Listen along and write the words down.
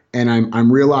And I'm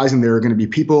realizing there are going to be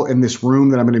people in this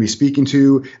room that I'm going to be speaking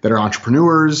to that are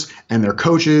entrepreneurs and they're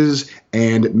coaches.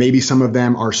 And maybe some of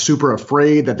them are super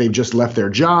afraid that they've just left their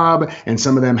job. And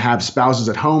some of them have spouses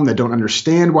at home that don't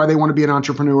understand why they want to be an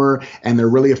entrepreneur. And they're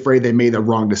really afraid they made the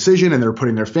wrong decision and they're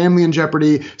putting their family in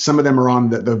jeopardy. Some of them are on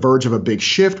the verge of a big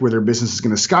shift where their business is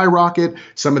going to skyrocket.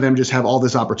 Some of them just have all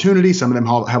this opportunity. Some of them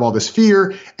have all this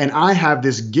fear. And I have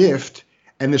this gift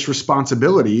and this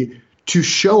responsibility to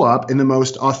show up in the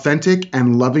most authentic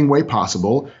and loving way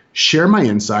possible, share my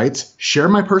insights, share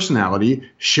my personality,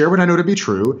 share what I know to be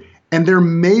true, and there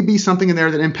may be something in there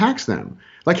that impacts them.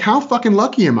 Like, how fucking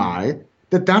lucky am I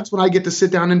that that's what I get to sit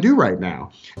down and do right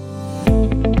now?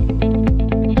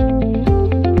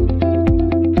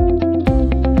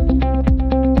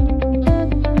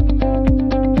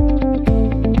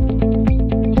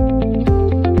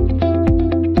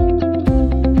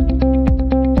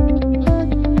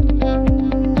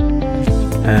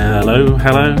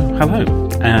 Hello,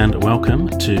 and welcome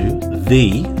to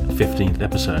the 15th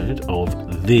episode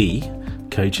of the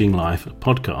Coaching Life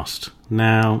podcast.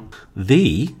 Now,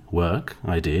 the work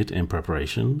I did in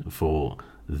preparation for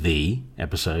the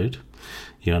episode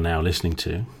you're now listening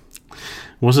to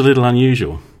was a little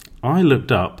unusual. I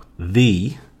looked up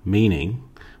the meaning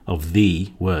of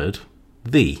the word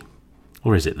the,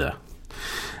 or is it the?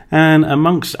 And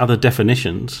amongst other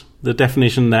definitions, the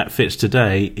definition that fits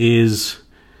today is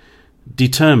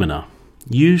determiner,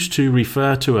 used to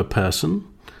refer to a person,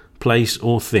 place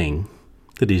or thing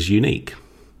that is unique.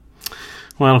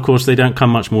 Well, of course, they don't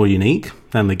come much more unique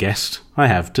than the guest I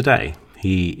have today.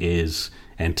 He is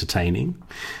entertaining,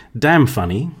 damn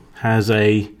funny, has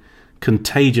a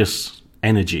contagious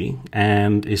energy,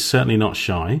 and is certainly not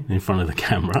shy in front of the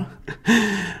camera.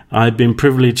 I've been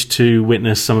privileged to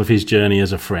witness some of his journey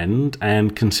as a friend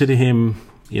and consider him,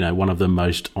 one of the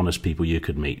most honest people you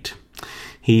could meet.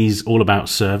 He's all about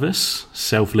service,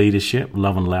 self-leadership,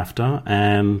 love and laughter,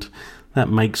 and that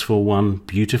makes for one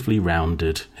beautifully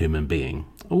rounded human being,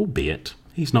 albeit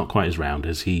he's not quite as round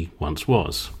as he once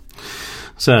was.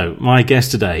 So, my guest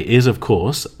today is, of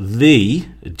course, the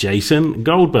Jason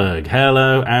Goldberg.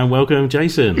 Hello and welcome,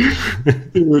 Jason.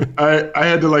 Dude, I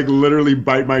had to literally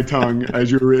bite my tongue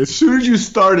as soon as you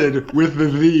started with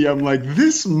the, I'm like,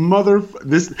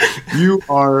 you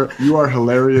are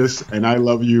hilarious and I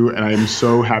love you and I am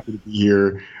so happy to be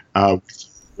here.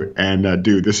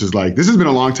 Dude, this has been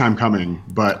a long time coming,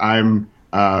 but I'm,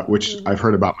 which I've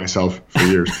heard about myself for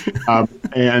years.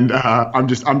 I'm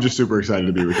just super excited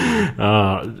to be with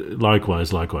you.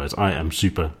 Likewise. I am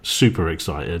super, super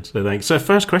excited. So thanks. So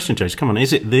first question, Jason, come on.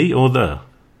 Is it the or the?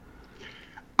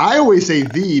 I always say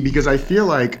the because I feel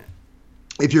like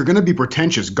if you're going to be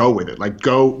pretentious, go with it.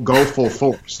 Go full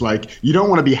force. You don't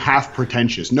want to be half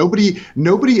pretentious. Nobody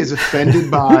is offended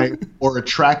by or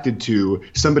attracted to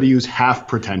somebody who's half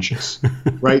pretentious,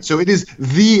 right? So it is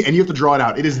the, and you have to draw it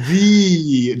out. It is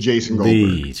the Jason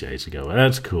Goldberg. The Jason Goldberg.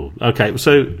 That's cool. Okay,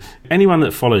 so anyone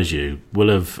that follows you will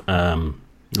have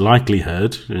likely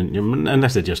heard,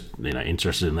 unless they're just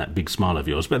interested in that big smile of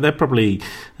yours, but they've probably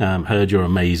heard your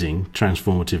amazing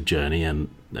transformative journey and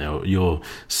your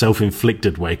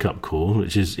self-inflicted wake-up call,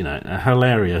 which is a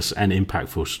hilarious and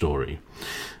impactful story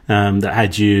that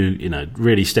had you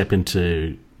really step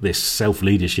into this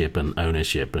self-leadership and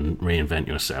ownership and reinvent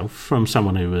yourself from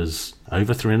someone who was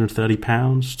over 330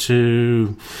 pounds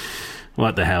to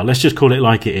what the hell, let's just call it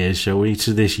like it is, shall we,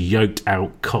 to this yoked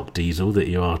out cock diesel that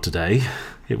you are today.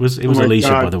 It was Alicia,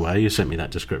 God. By the way, you sent me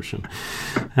that description.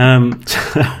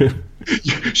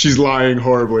 She's lying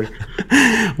horribly.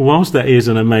 Whilst that is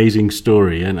an amazing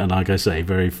story and like I say,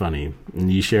 very funny,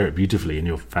 and you share it beautifully in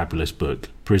your fabulous book,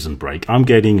 Prison Break, I'm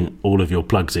getting all of your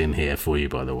plugs in here for you,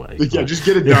 by the way. Yeah, just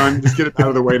get it done. Just get it out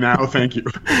of the way now. Thank you.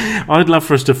 I'd love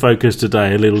for us to focus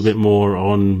today a little bit more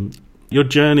on your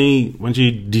journey when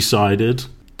you decided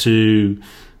to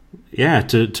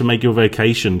make your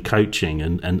vocation coaching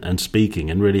and speaking,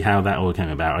 and really how that all came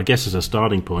about. I guess as a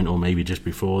starting point, or maybe just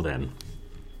before then.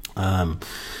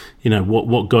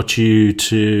 What got you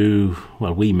to,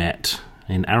 well, we met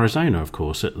in Arizona, of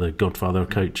course, at the Godfather of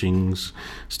Coaching's,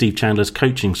 Steve Chandler's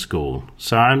coaching school.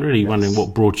 So I'm really wondering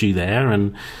what brought you there,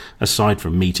 and aside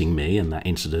from meeting me and that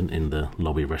incident in the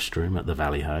lobby restroom at the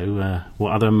Valley Ho,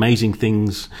 what other amazing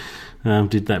things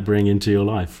did that bring into your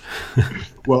life?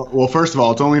 Well, first of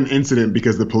all, it's only an incident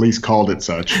because the police called it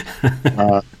such.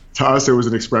 To us, it was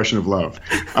an expression of love.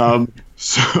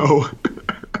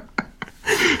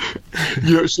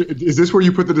 Is this where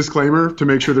you put the disclaimer to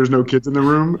make sure there's no kids in the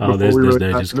room? Oh, there's no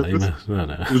disclaimer. No.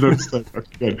 There's no disclaimer.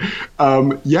 Okay,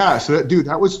 good. So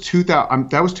that was 2000.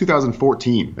 That was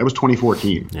 2014. That was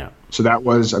 2014. Yeah. So that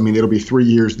was, it'll be 3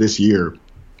 years this year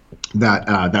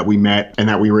that we met and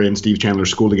that we were in Steve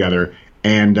Chandler's school together.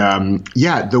 And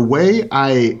the way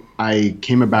I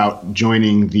came about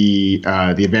joining the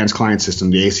Advanced Client System,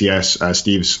 the ACS,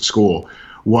 Steve's school,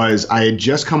 was I had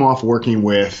just come off working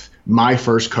with my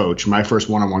first coach, my first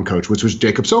one-on-one coach, which was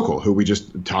Jacob Sokol, who we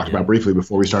just talked about briefly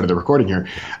before we started the recording here,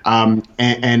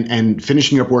 and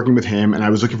finishing up working with him. And I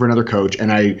was looking for another coach,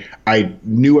 and I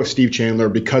knew of Steve Chandler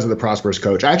because of the Prosperous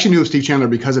Coach. I actually knew of Steve Chandler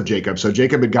because of Jacob. So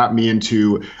Jacob had got me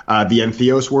into the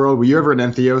Entheos world. Were you ever an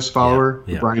Entheos follower?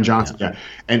 Yeah. Brian Johnson? Yeah.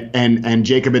 And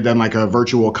Jacob had done like a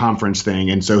virtual conference thing.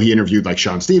 And so he interviewed like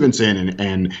Sean Stevenson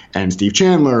and Steve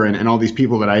Chandler and all these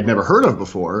people that I had never heard of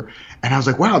before. And I was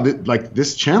like, wow,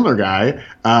 this Chandler guy,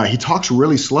 he talks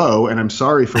really slow, and I'm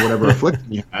sorry for whatever affliction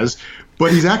he has,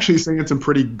 but he's actually saying some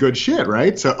pretty good shit,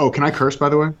 right? So, can I curse, by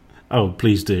the way? Oh,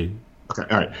 please do. Okay,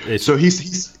 all right. So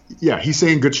he's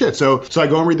saying good shit. So I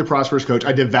go and read The Prosperous Coach.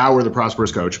 I devour The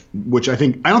Prosperous Coach, which I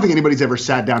don't think anybody's ever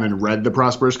sat down and read The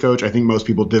Prosperous Coach. I think most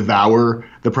people devour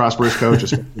The Prosperous Coach,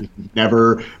 especially if you've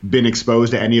never been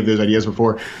exposed to any of those ideas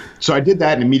before. So I did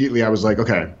that, and immediately I was like,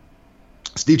 okay,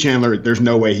 Steve Chandler, there's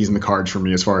no way he's in the cards for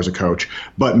me as far as a coach,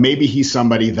 but maybe he's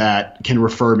somebody that can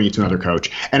refer me to another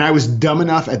coach. And I was dumb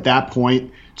enough at that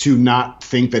point to not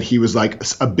think that he was like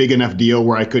a big enough deal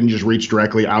where I couldn't just reach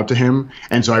directly out to him.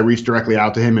 And so I reached directly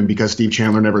out to him. And because Steve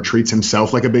Chandler never treats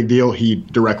himself like a big deal, he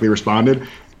directly responded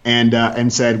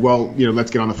and said, well,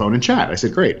 let's get on the phone and chat. I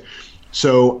said, great.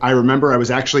 So I remember I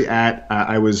was actually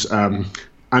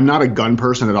I'm not a gun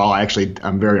person at all.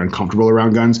 I'm very uncomfortable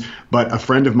around guns, but a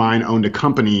friend of mine owned a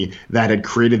company that had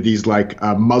created these like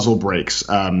muzzle brakes,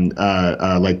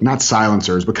 like not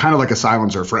silencers, but kind of like a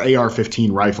silencer for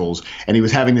AR-15 rifles. And he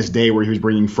was having this day where he was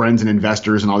bringing friends and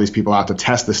investors and all these people out to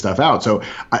test this stuff out. So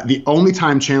the only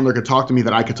time Chandler could talk to me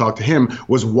that I could talk to him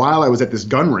was while I was at this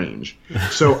gun range.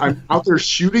 So I'm out there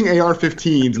shooting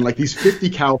AR-15s and like these 50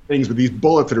 cal things with these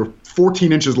bullets that are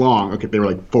 14 inches long. Okay, they were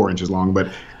like 4 inches long,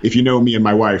 but if you know me and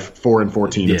my wife, 4 and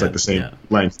 14, it's like the same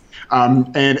length.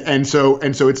 And so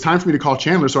it's time for me to call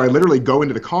Chandler. So I literally go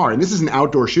into the car, and this is an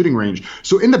outdoor shooting range.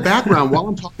 So in the background, while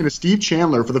I'm talking to Steve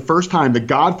Chandler for the first time, the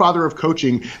godfather of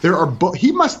coaching,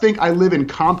 he must think I live in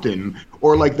Compton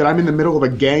or like that I'm in the middle of a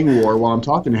gang war while I'm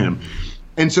talking to him.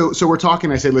 And so we're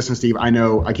talking. I say, listen, Steve, I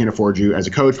know I can't afford you as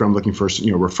a coach, but I'm looking for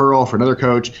referral for another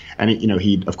coach. And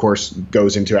he of course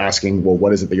goes into asking, well,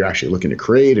 what is it that you're actually looking to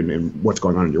create, and what's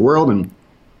going on in your world,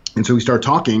 and so we start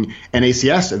talking, and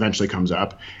ACS eventually comes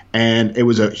up, and it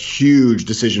was a huge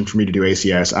decision for me to do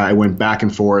ACS. I went back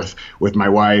and forth with my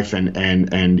wife and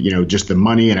just the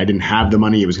money, and I didn't have the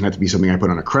money. It was going to have to be something I put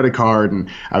on a credit card, and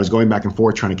I was going back and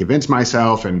forth trying to convince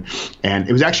myself, and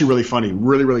it was actually really funny.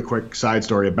 Really, really quick side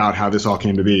story about how this all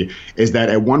came to be is that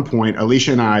at one point,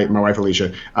 Alicia and I, my wife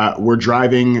Alicia, were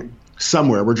driving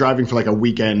somewhere. We're driving for like a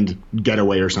weekend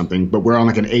getaway or something, but we're on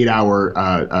like an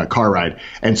 8-hour car ride.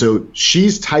 And so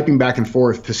she's typing back and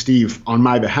forth to Steve on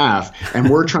my behalf, and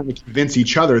we're trying to convince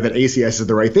each other that ACS is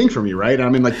the right thing for me, right? And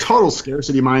I'm in like total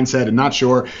scarcity mindset and not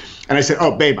sure. And I said,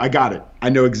 oh, babe, I got it. I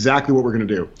know exactly what we're going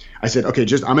to do. I said, okay,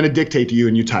 I'm going to dictate to you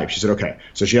and you type. She said, okay.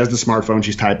 So she has the smartphone.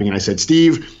 She's typing. And I said,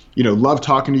 Steve, love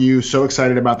talking to you. So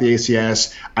excited about the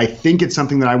ACS. I think it's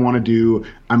something that I want to do.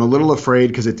 I'm a little afraid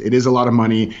because it is a lot of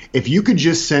money. If you could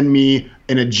just send me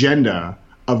an agenda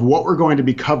of what we're going to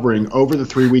be covering over the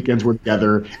 3 weekends we're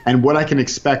together and what I can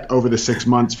expect over the 6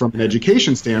 months from an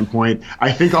education standpoint,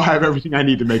 I think I'll have everything I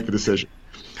need to make the decision.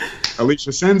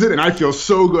 Alicia sends it, and I feel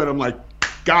so good. I'm like,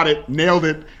 got it, nailed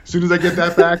it. As soon as I get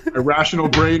that back, my rational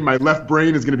brain, my left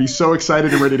brain is going to be so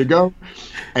excited and ready to go.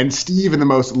 And Steve, in the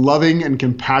most loving and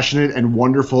compassionate and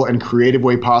wonderful and creative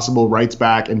way possible, writes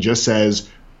back and just says,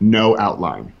 no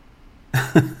outline.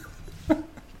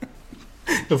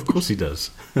 Of course he does.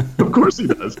 Of course he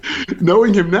does.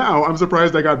 Knowing him now, I'm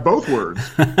surprised I got both words.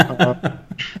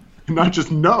 Not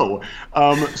just no.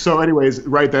 So anyways,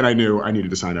 right then I knew I needed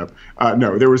to sign up.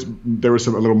 No, there was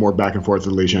a little more back and forth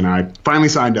with Alicia, and I finally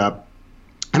signed up.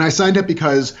 And I signed up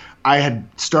because I had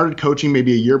started coaching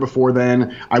maybe a year before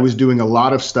then. I was doing a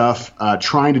lot of stuff,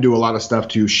 trying to do a lot of stuff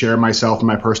to share myself and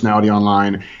my personality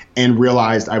online, and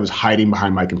realized I was hiding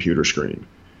behind my computer screen.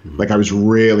 Like I was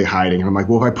really hiding. And I'm like,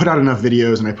 well, if I put out enough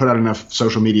videos and I put out enough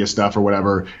social media stuff or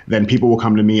whatever, then people will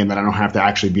come to me, and then I don't have to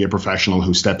actually be a professional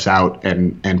who steps out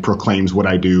and proclaims what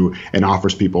I do and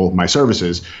offers people my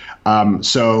services.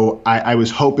 So I was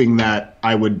hoping that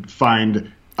I would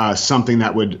find something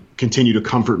that would continue to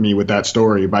comfort me with that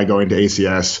story by going to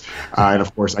ACS. And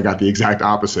of course, I got the exact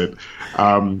opposite.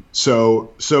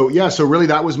 So really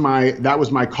that was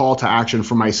my call to action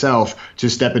for myself to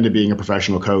step into being a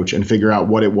professional coach and figure out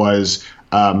what it was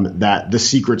that the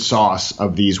secret sauce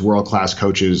of these world-class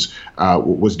coaches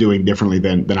was doing differently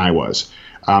than I was.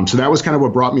 So that was kind of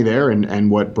what brought me there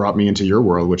and what brought me into your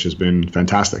world, which has been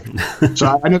fantastic.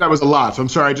 So I know that was a lot, so I'm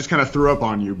sorry I just kind of threw up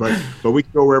on you, but we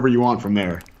can go wherever you want from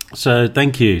there. So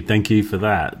thank you for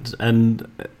that. And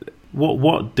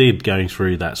what did going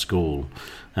through that school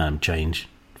change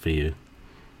for you?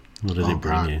 What did it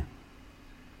bring you?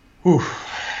 Whew.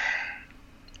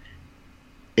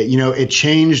 It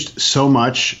changed so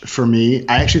much for me.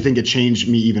 I actually think it changed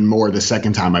me even more the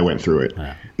second time I went through it,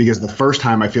 because the first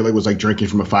time I feel it was like drinking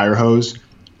from a fire hose,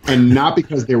 and not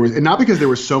because there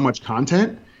was so much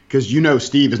content. Because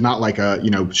Steve is not like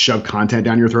a shove content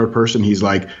down your throat person. He's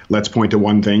like, let's point to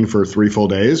one thing for 3 full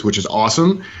days, which is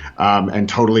awesome, and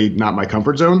totally not my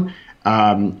comfort zone.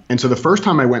 And so the first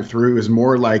time I went through is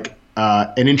more like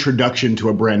an introduction to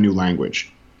a brand new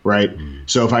language, right?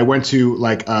 So if I went to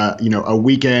like a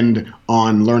weekend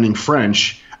on learning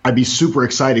French, I'd be super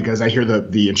excited because I hear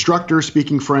the instructor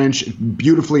speaking French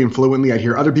beautifully and fluently. I'd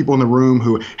hear other people in the room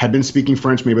who had been speaking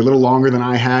French maybe a little longer than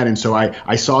I had. And so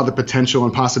I saw the potential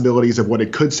and possibilities of what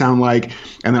it could sound like.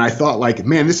 And then I thought like,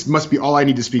 man, this must be all I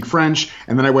need to speak French.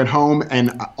 And then I went home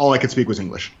and all I could speak was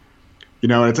English.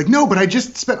 And it's like, no, but I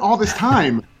just spent all this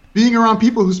time being around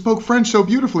people who spoke French so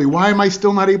beautifully. Why am I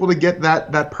still not able to get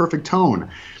that perfect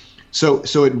tone? So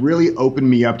it really opened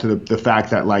me up to the fact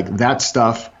that like that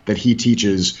stuff that he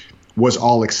teaches was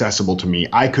all accessible to me.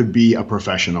 I could be a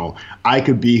professional. I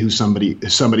could be somebody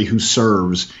who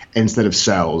serves instead of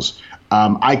sells.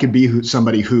 I could be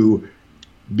somebody who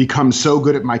becomes so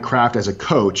good at my craft as a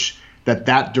coach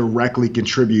that directly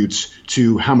contributes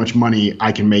to how much money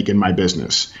I can make in my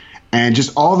business. And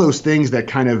just all those things that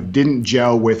kind of didn't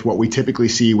gel with what we typically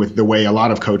see with the way a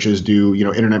lot of coaches do,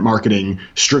 internet marketing,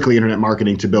 strictly internet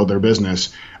marketing to build their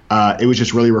business. It was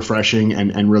just really refreshing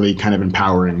and really kind of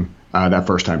empowering that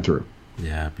first time through.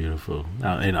 Yeah, beautiful.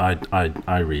 And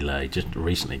I relay just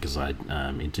recently because I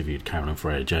interviewed Carolyn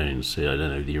Freya-Jones. I don't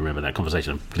know if you remember that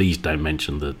conversation. Please don't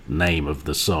mention the name of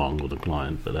the song or the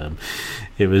client, but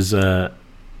it was.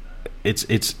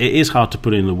 It is hard to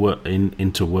put into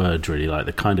words, really, like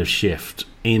the kind of shift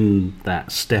in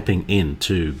that stepping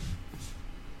into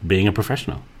being a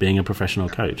professional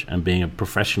coach and being a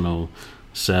professional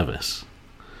service.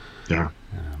 Yeah.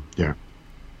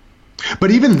 But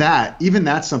even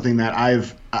that's something that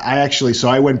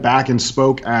I went back and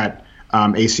spoke at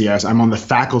ACS. I'm on the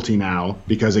faculty now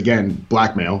because, again,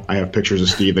 blackmail. I have pictures of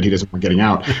Steve that he doesn't want getting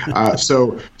out.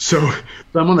 So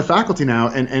I'm on the faculty now,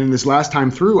 and this last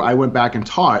time through, I went back and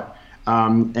taught,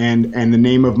 and the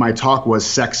name of my talk was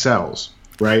Sex Sells,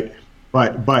 right?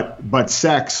 But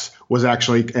sex was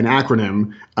actually an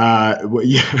acronym.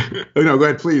 No, go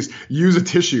ahead, please. Use a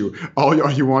tissue all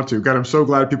you want to. God, I'm so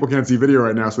glad people can't see video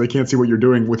right now, so they can't see what you're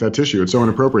doing with that tissue. It's so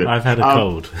inappropriate. I've had a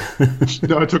cold.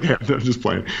 No, it's okay. I'm just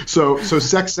playing. So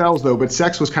sex sells, though, but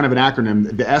sex was kind of an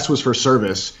acronym. The S was for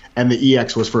service, and the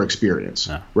EX was for experience,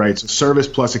 right? So service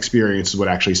plus experience is what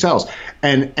actually sells.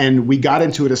 And we got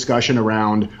into a discussion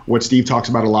around what Steve talks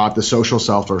about a lot, the social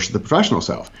self versus the professional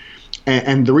self.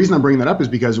 And the reason I'm bringing that up is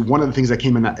because one of the things that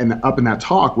came up in that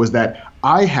talk was that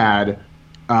I had,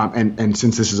 and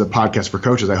since this is a podcast for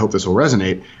coaches, I hope this will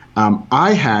resonate.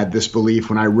 I had this belief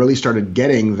when I really started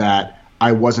getting that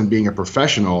I wasn't being a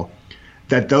professional,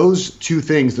 that those two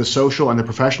things, the social and the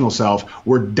professional self,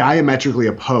 were diametrically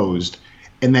opposed,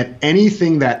 and that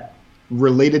anything that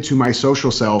related to my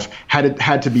social self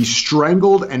had to be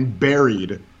strangled and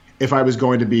buried if I was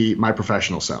going to be my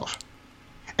professional self.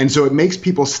 And so it makes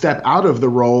people step out of the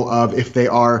role of if they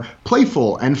are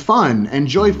playful and fun and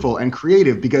joyful and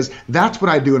creative, because that's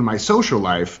what I do in my social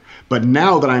life. But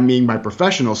now that I'm being my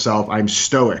professional self, I'm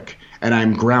stoic and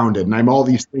I'm grounded and I'm all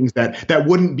these things that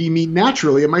wouldn't be me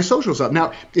naturally in my social self.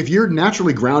 Now, if you're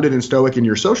naturally grounded and stoic in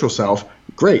your social self,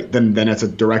 great, then it's a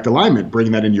direct alignment,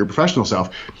 bringing that into your professional self.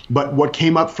 But what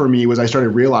came up for me was I started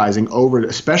realizing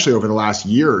especially over the last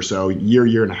year or so,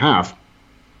 year and a half,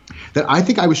 that I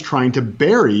think I was trying to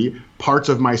bury parts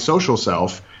of my social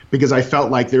self because I felt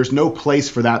like there's no place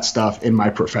for that stuff in my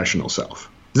professional self.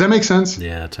 Does that make sense?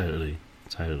 Yeah, totally.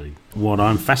 What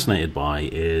I'm fascinated by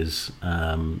is,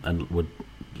 and would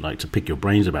like to pick your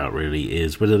brains about really,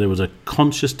 is whether there was a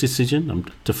conscious decision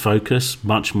to focus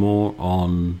much more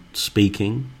on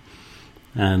speaking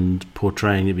and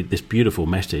portraying this beautiful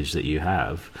message that you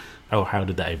have. Oh, how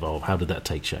did that evolve? How did that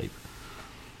take shape?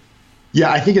 Yeah,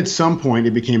 I think at some point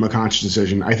it became a conscious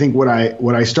decision. I think what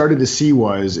I started to see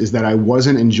is that I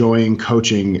wasn't enjoying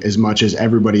coaching as much as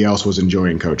everybody else was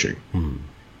enjoying coaching.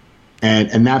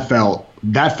 And that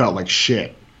felt like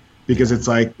shit, because it's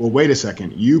like, well, wait a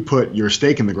second, you put your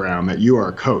stake in the ground that you are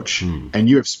a coach, and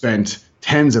you have spent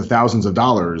tens of thousands of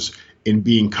dollars in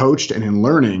being coached and in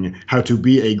learning how to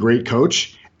be a great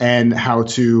coach and how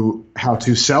to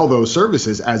sell those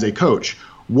services as a coach.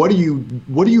 What do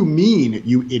you mean,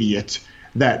 you idiot,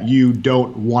 that you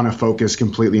don't want to focus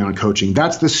completely on coaching?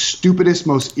 That's the stupidest,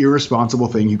 most irresponsible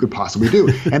thing you could possibly do.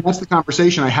 And that's the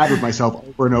conversation I had with myself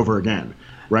over and over again,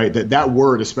 right? That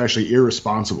word, especially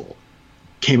irresponsible,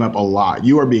 came up a lot.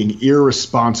 You are being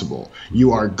irresponsible.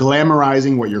 You are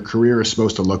glamorizing what your career is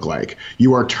supposed to look like.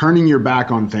 You are turning your back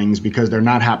on things because they're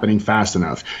not happening fast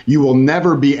enough. You will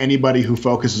never be anybody who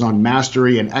focuses on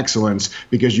mastery and excellence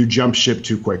because you jump ship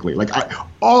too quickly.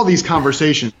 All these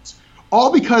conversations,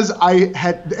 all because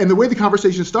and the way the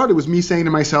conversation started was me saying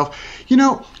to myself,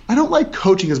 I don't like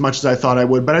coaching as much as I thought I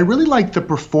would, but I really like the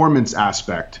performance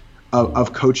aspect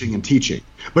of coaching and teaching.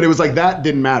 But it was like, that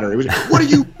didn't matter. It was, what do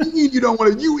you mean you don't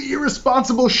want to, you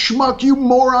irresponsible schmuck, you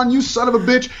moron, you son of a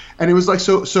bitch. And it was like,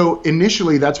 so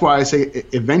initially, that's why I say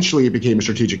eventually it became a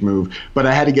strategic move, but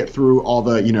I had to get through all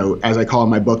the, as I call in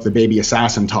my book, the baby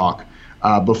assassin talk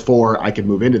before I could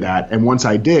move into that. And once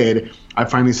I did, I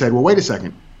finally said, well, wait a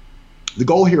second. The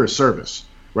goal here is service,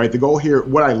 right? The goal here,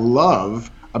 what I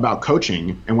love about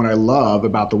coaching and what I love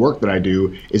about the work that I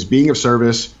do is being of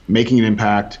service, making an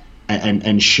impact,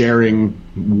 and sharing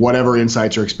whatever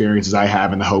insights or experiences I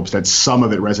have in the hopes that some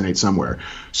of it resonates somewhere.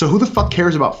 So who the fuck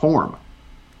cares about form?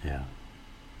 Yeah.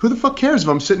 Who the fuck cares if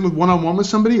I'm sitting with one-on-one with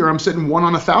somebody or I'm sitting 1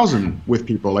 on 1,000 with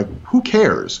people? Like, who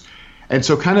cares? And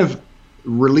so kind of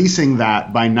releasing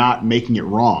that by not making it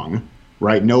wrong,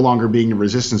 right? No longer being in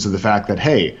resistance to the fact that,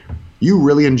 hey, you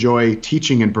really enjoy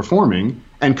teaching and performing,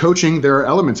 and coaching, there are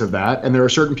elements of that, and there are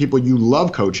certain people you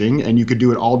love coaching, and you could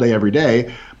do it all day, every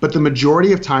day, but the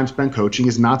majority of time spent coaching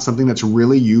is not something that's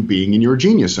really you being in your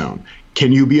genius zone.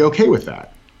 Can you be okay with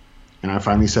that? And I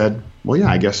finally said, well, yeah,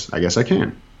 I guess I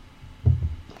can.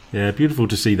 Yeah, beautiful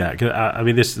to see that. I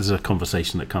mean, this is a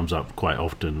conversation that comes up quite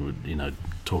often,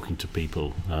 talking to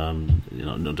people,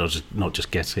 not just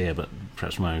guests here, but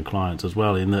perhaps my own clients as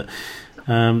well, in that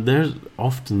there's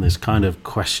often this kind of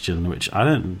question, which I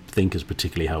don't think is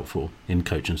particularly helpful in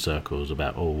coaching circles,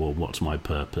 about, what's my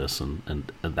purpose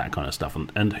and that kind of stuff,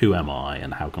 and who am I,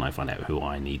 and how can I find out who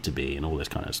I need to be, and all this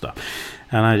kind of stuff.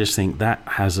 And I just think that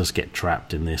has us get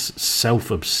trapped in this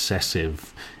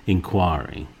self-obsessive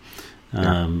inquiry,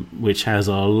 which has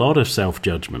a lot of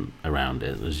self-judgment around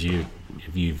it, as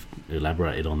you've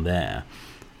elaborated on there,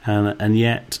 and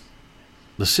yet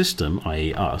the system,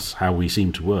 i.e. us, how we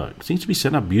seem to work, seems to be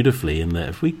set up beautifully in that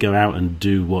if we go out and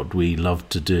do what we love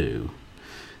to do,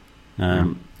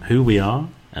 who we are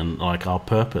and like our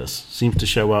purpose seems to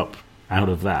show up out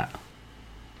of that.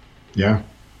 Yeah,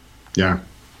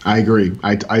 I agree.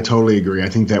 I totally agree. I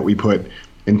think that we put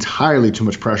entirely too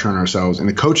much pressure on ourselves in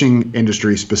the coaching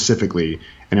industry specifically,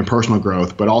 and in personal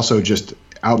growth, but also just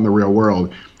out in the real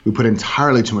world. We put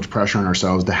entirely too much pressure on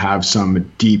ourselves to have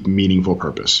some deep, meaningful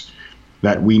purpose.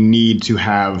 That we need to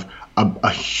have a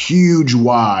huge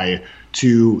why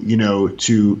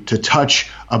to touch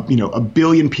a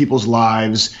billion people's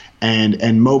lives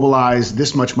and mobilize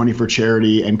this much money for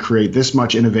charity and create this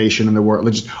much innovation in the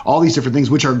world. Just all these different things,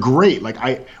 which are great.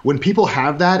 When people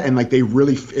have that and they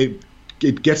really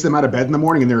it gets them out of bed in the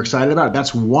morning and they're excited about it,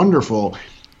 that's wonderful.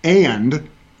 And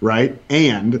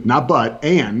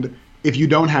if you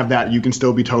don't have that, you can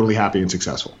still be totally happy and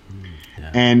successful.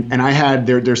 And I had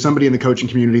there's somebody in the coaching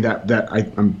community that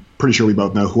I'm pretty sure we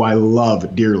both know, who I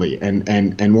love dearly,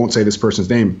 and won't say this person's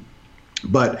name,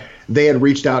 but they had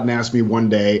reached out and asked me one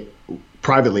day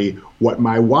privately what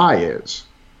my why is,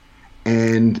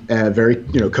 and a very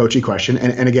coachy question.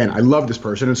 And again, I love this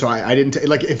person, and so I didn't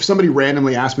if somebody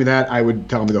randomly asked me that, I would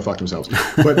tell them to go fuck themselves.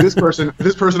 But this person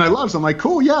I love, so I'm like,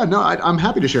 cool, yeah, no, I'm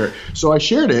happy to share it. So I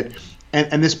shared it,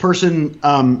 and this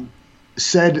person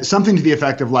said something to the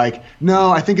effect of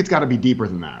no, I think it's got to be deeper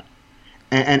than that.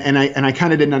 And I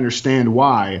kind of didn't understand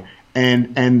why.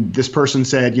 And this person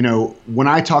said, when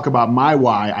I talk about my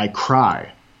why, I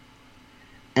cry.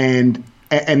 And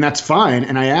that's fine.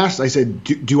 And I said,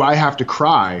 do I have to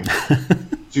cry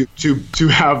to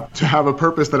have a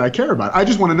purpose that I care about? I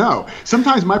just want to know.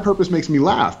 Sometimes my purpose makes me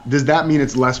laugh. Does that mean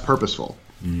it's less purposeful?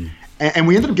 And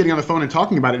we ended up getting on the phone and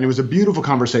talking about it, and it was a beautiful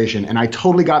conversation, and I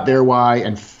totally got their why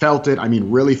and felt it. I mean,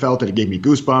 really felt it. It gave me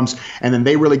goosebumps, and then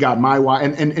they really got my why,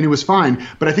 and it was fine.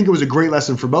 But I think it was a great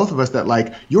lesson for both of us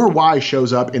that your why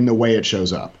shows up in the way it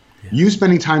shows up. You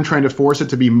spending time trying to force it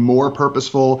to be more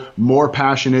purposeful, more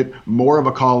passionate, more of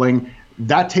a calling,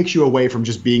 that takes you away from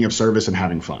just being of service and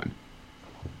having fun.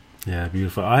 Yeah,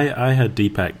 beautiful. I heard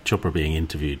Deepak Chopra being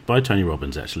interviewed by Tony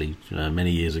Robbins, actually, many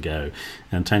years ago.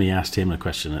 And Tony asked him a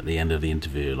question at the end of the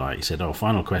interview. Like, he said,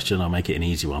 final question, I'll make it an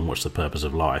easy one. What's the purpose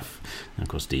of life? And, of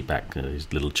course, Deepak,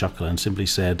 his little chuckle, and simply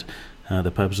said, the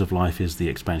purpose of life is the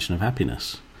expansion of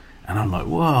happiness. And I'm like,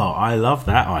 whoa, I love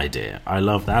that idea.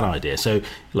 So,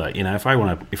 like, if I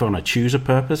want to choose a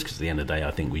purpose, because at the end of the day,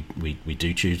 I think we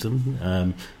do choose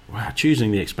them.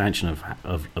 Choosing the expansion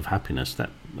of happiness, that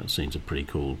seems a pretty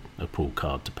cool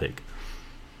card to pick.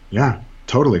 Yeah,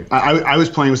 totally. I was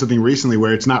playing with something recently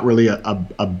where it's not really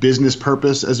a business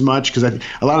purpose as much, because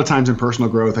a lot of times in personal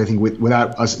growth, I think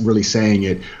without us really saying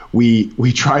it,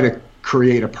 we try to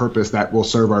create a purpose that will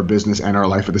serve our business and our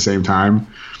life at the same time,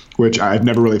 which I've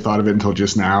never really thought of it until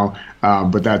just now.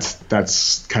 But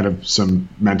that's kind of some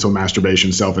mental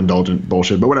masturbation, self-indulgent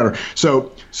bullshit, but whatever.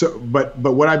 But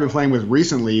what I've been playing with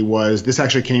recently was, this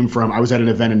actually came from, I was at an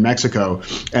event in Mexico,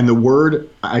 and the word,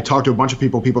 I talked to a bunch of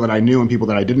people that I knew and people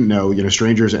that I didn't know,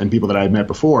 strangers and people that I had met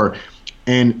before.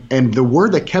 And the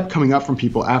word that kept coming up from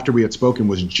people after we had spoken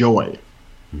was joy.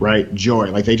 Right?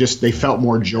 Joy. Like they felt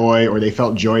more joy, or they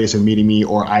felt joyous in meeting me,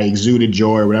 or I exuded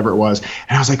joy, or whatever it was.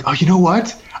 And I was like, oh, you know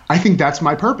what? I think that's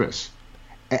my purpose.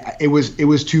 It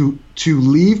was to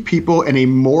leave people in a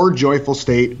more joyful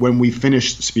state when we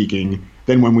finished speaking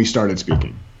than when we started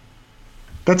speaking.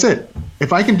 That's it.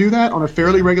 If I can do that on a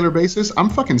fairly regular basis, I'm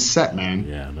fucking set, man.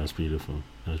 Yeah, that's beautiful.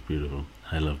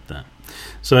 I love that.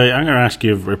 So I'm going to ask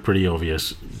you a pretty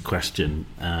obvious question,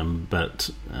 but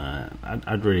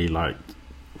I'd really like...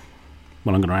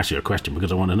 Well, I'm going to ask you a question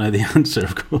because I want to know the answer,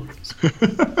 of course.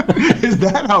 Is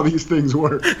that how these things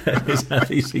work? Is how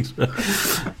these things work.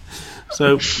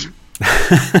 So,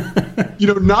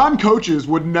 non-coaches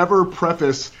would never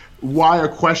preface why a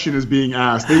question is being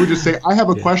asked. They would just say, I have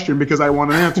a question because I want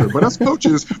an answer. But us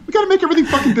coaches, we got to make everything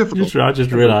fucking difficult. I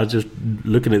just realized, just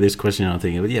looking at this question, I'm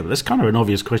thinking, but that's kind of an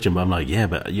obvious question. But I'm like, yeah,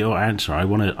 but your answer, I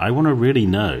want to really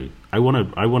know. I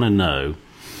want to know,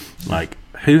 like,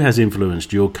 who has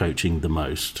influenced your coaching the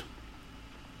most,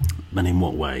 and in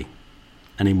what way?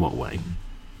 I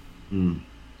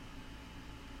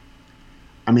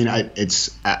mean,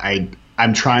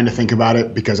 I'm trying to think about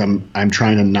it because I'm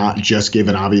trying to not just give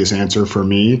an obvious answer for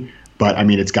me, but I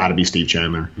mean, it's got to be Steve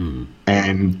Chandler.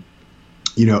 And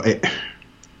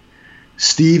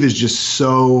Steve is just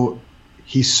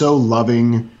he's so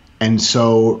loving and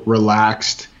so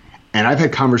relaxed, and I've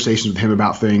had conversations with him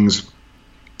about things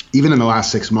even in the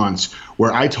last 6 months,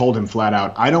 where I told him flat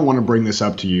out, I don't want to bring this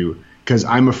up to you because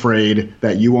I'm afraid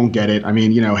that you won't get it. I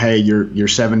mean, hey, you're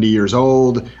 70 years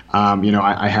old.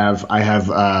 I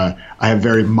have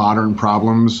very modern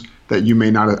problems that you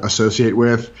may not associate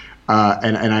with.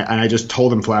 And I just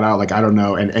told him flat out, like, I don't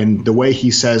know. And the way he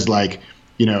says, like,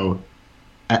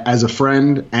 as a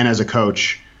friend and as a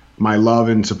coach, my love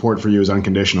and support for you is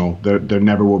unconditional. There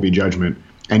never will be judgment.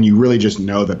 And you really just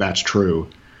know that that's true.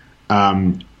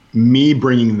 Me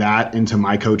bringing that into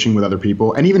my coaching with other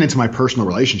people, and even into my personal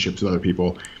relationships with other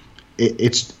people,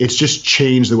 it's just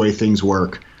changed the way things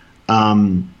work.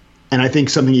 And I think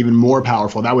something even more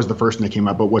powerful, that was the first thing that came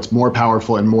up, but what's more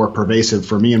powerful and more pervasive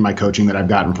for me in my coaching that I've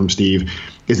gotten from Steve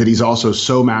is that he's also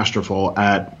so masterful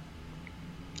at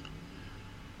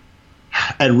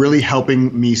really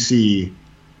helping me see,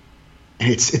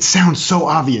 and it sounds so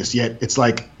obvious, yet it's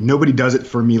like nobody does it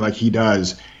for me like he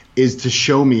does, is to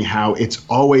show me how it's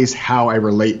always how I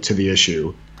relate to the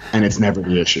issue, and it's never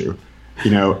the issue,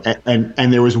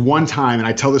 and there was one time, and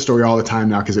I tell this story all the time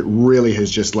now because it really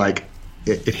has just like,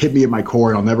 it hit me at my core,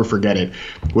 and I'll never forget it.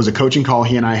 It was a coaching call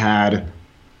he and I had,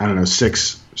 I don't know,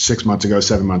 6 months ago,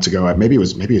 7 months ago, maybe it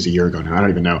was a year ago now, I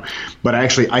don't even know, but I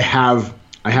have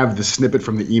the snippet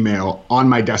from the email on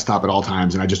my desktop at all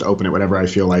times, and I just open it whenever I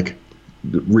feel like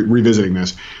revisiting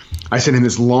this. I sent him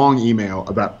this long email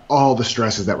about all the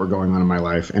stresses that were going on in my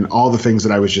life and all the things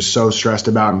that I was just so stressed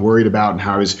about and worried about, and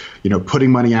how I was,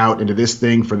 putting money out into this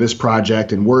thing for this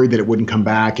project and worried that it wouldn't come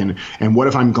back. And what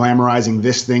if I'm glamorizing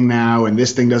this thing now and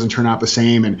this thing doesn't turn out the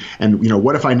same? And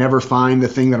what if I never find the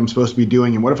thing that I'm supposed to be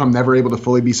doing? And what if I'm never able to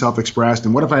fully be self-expressed?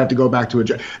 And what if I have to go back to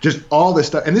just all this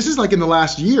stuff? And this is like in the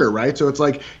last year, right? So it's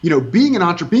like, being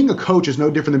a coach is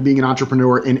no different than being an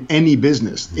entrepreneur in any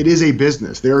business. It is a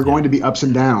business. There are going to be ups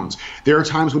and downs. There are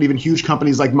times when even huge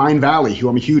companies like Mind Valley, who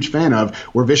I'm a huge fan of,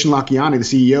 where Vishen Lakhiani,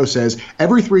 the CEO, says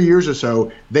every 3 years or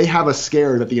so, they have a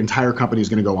scare that the entire company is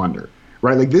going to go under,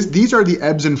 right? Like these are the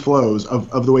ebbs and flows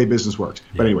of the way business works.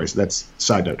 Yeah. But anyways, that's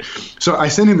side note. So I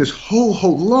sent him this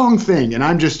whole long thing, and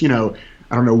I'm just,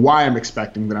 I don't know why I'm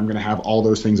expecting that I'm going to have all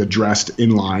those things addressed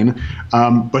in line.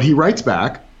 But he writes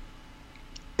back,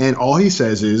 and all he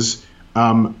says is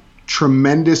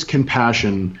tremendous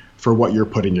compassion for what you're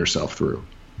putting yourself through.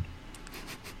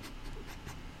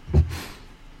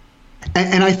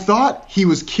 And I thought he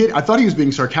was I thought he was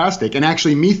being sarcastic, and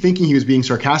actually me thinking he was being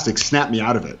sarcastic snapped me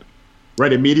out of it.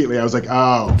 Right immediately, I was like,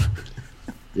 oh,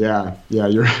 yeah,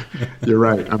 you're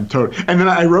right. I'm totally. And then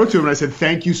I wrote to him and I said,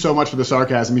 thank you so much for the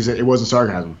sarcasm. He said, it wasn't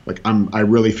sarcasm. Like I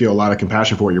really feel a lot of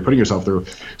compassion for what you're putting yourself through.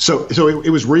 So it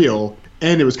was real,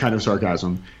 and it was kind of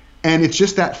sarcasm. And it's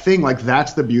just that thing, like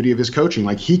that's the beauty of his coaching.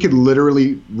 Like he could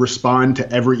literally respond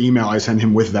to every email I send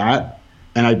him with that,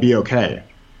 and I'd be okay.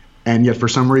 And yet for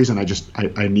some reason,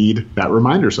 I need that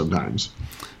reminder sometimes.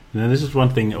 Now, this is one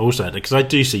thing also, because I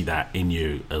do see that in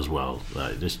you as well,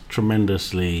 like this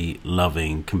tremendously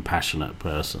loving, compassionate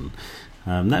person.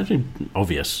 That's been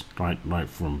obvious right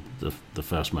from the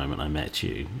first moment I met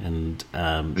you. And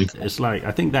it's like,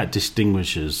 I think that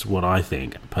distinguishes what I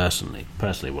think, personally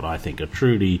what I think are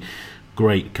truly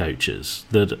great coaches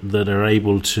that are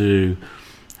able to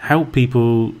help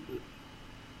people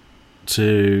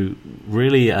to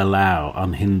really allow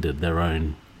unhindered their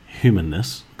own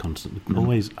humanness,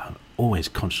 always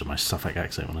conscious of my Suffolk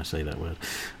accent when I say that word,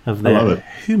 of their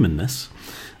humanness.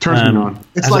 Turns me on.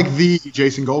 It's like the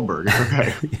Jason Goldberg. It's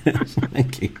okay. Yes,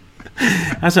 thank you.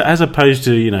 As opposed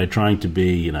to trying to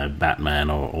be Batman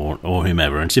or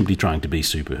whomever, and simply trying to be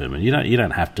superhuman. You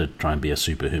don't have to try and be a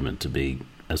superhuman to be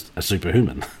a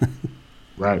superhuman.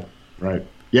 Right.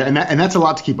 Yeah, and that's a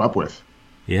lot to keep up with.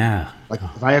 Yeah. Like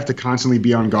if I have to constantly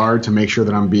be on guard to make sure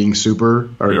that I'm being super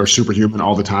or superhuman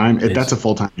all the time, that's a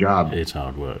full-time job. It's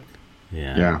hard work.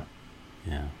 Yeah.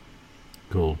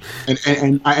 Cool.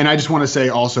 And I just want to say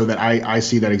also that I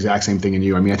see that exact same thing in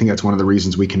you. I mean, I think that's one of the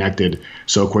reasons we connected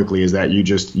so quickly is that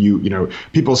you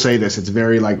people say this, it's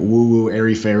very like woo-woo,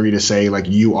 airy-fairy to say like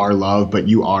you are love, but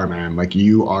you are, man. Like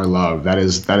you are love. That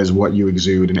is what you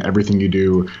exude in everything you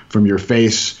do, from your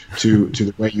face to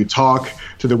the way you talk,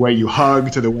 to the way you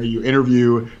hug, to the way you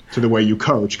interview, to the way you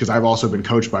coach. Because I've also been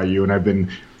coached by you, and I've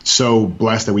been so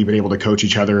blessed that we've been able to coach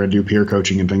each other and do peer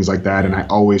coaching and things like that. And I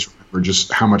always remember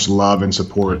just how much love and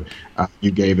support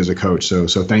you gave as a coach. So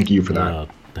thank you for that.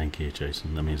 Thank you,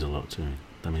 Jason. That means a lot to me.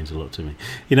 One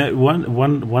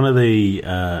of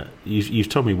the you've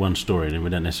told me one story, and we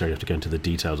don't necessarily have to go into the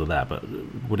details of that, but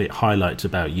what it highlights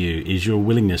about you is your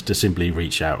willingness to simply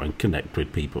reach out and connect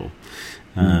with people.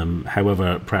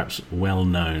 However perhaps well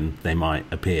known they might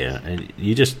appear, and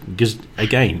you because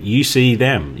again you see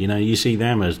them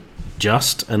as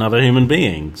just another human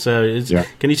being. So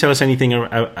can you tell us anything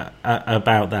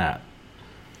about that?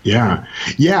 Yeah.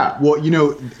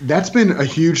 Well, that's been a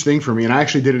huge thing for me. And I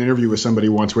actually did an interview with somebody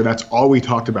once where that's all we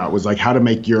talked about was like how to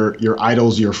make your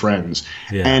idols your friends.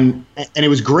 Yeah. And it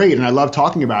was great. And I love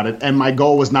talking about it. And my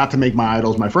goal was not to make my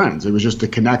idols my friends. It was just to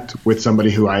connect with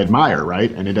somebody who I admire. Right.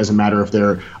 And it doesn't matter if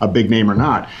they're a big name or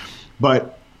not.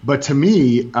 But to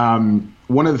me,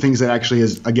 one of the things that actually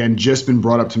has, again, just been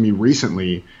brought up to me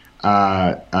recently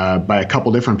by a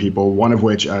couple different people, one of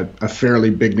which a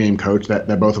fairly big name coach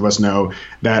that both of us know,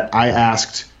 that I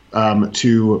asked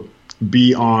to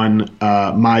be on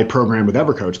my program with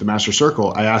EverCoach, the Master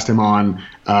Circle. I asked him on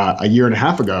a year and a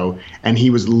half ago, and he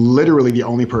was literally the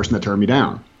only person that turned me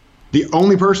down. The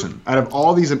only person out of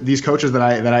all these coaches that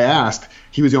I asked,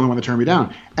 he was the only one that turned me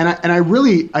down. And I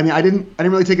didn't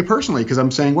really take it personally, because I'm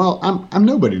saying, well, I'm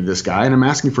nobody to this guy, and I'm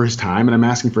asking for his time, and I'm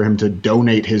asking for him to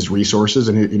donate his resources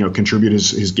and contribute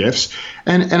his gifts.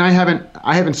 And I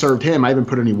haven't served him. I haven't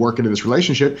put any work into this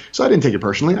relationship, so I didn't take it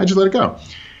personally. I just let it go.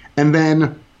 And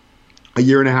then a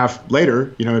year and a half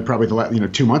later, probably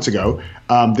 2 months ago,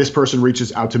 this person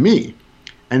reaches out to me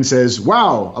and says,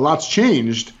 "Wow, a lot's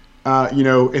changed.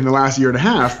 In the last year and a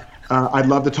half, I'd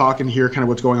love to talk and hear kind of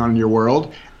what's going on in your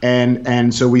world."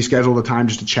 And so we scheduled a time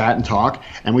just to chat and talk,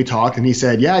 and we talked, and he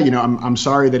said, "Yeah, I'm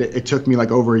sorry that it took me like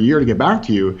over a year to get back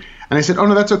to you." And I said, "Oh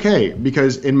no, that's okay,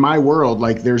 because in my world,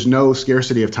 like there's no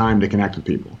scarcity of time to connect with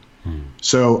people."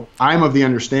 So I'm of the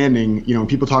understanding, when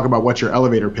people talk about what's your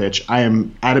elevator pitch, I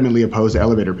am adamantly opposed to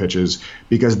elevator pitches,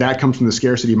 because that comes from the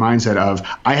scarcity mindset of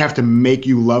I have to make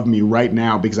you love me right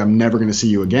now because I'm never going to see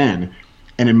you again.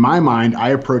 And in my mind, I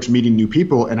approach meeting new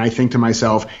people, and I think to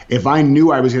myself, if I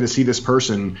knew I was going to see this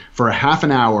person for a half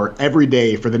an hour every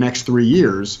day for the next 3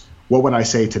 years, what would I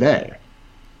say today?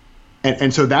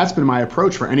 And so that's been my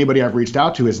approach for anybody I've reached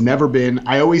out to. Has never been,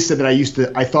 I always said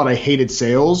that I thought I hated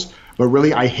sales, but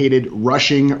really I hated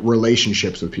rushing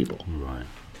relationships with people.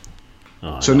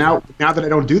 Right. So now that I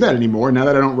don't do that anymore, now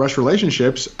that I don't rush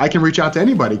relationships, I can reach out to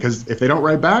anybody, because if they don't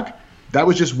write back, that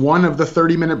was just one of the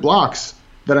 30-minute blocks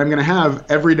that I'm going to have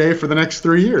every day for the next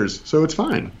 3 years. So it's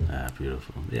fine.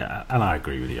 Beautiful. Yeah, and I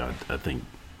agree with you. I think,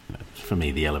 for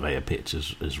me, the elevator pitch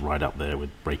is right up there with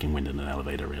breaking wind in an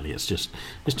elevator. Really, it's just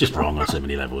wrong on so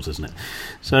many levels, isn't it?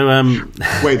 So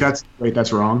wait, that's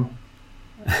wrong.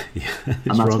 Yeah,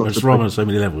 it's wrong on so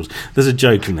many levels. There's a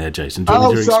joke in there, Jason. Do you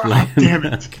want me to sorry. explain? Oh, damn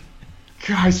it!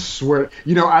 I swear.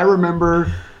 I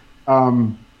remember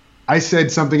I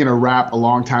said something in a rap a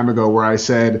long time ago where I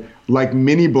said, like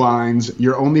mini blinds,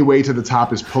 your only way to the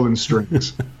top is pulling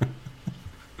strings.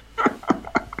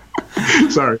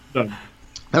 Sorry. Done.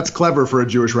 That's clever for a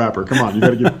Jewish rapper. Come on, you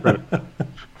got to give credit.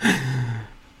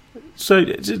 So,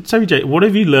 Jay, what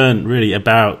have you learned really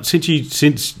about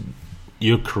since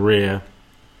your career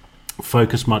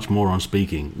focused much more on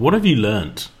speaking? What have you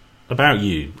learned about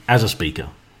you as a speaker?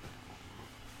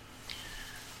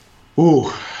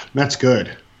 Ooh, that's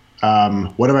good.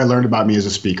 What have I learned about me as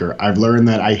a speaker? I've learned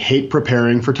that I hate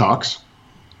preparing for talks.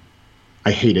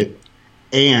 I hate it.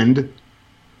 And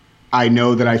I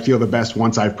know that I feel the best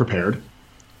once I've prepared,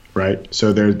 right?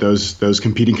 So there's those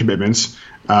competing commitments.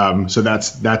 So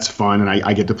that's fun, and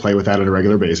I get to play with that on a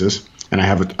regular basis. And I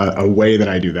have a way that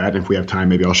I do that. And if we have time,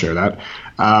 maybe I'll share that.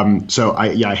 So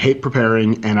I hate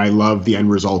preparing, and I love the end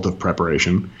result of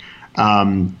preparation.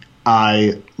 I'm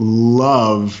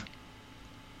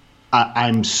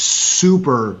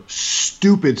super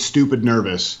stupid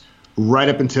nervous right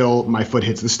up until my foot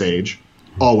hits the stage,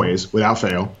 always, without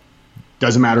fail.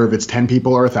 Doesn't matter if it's 10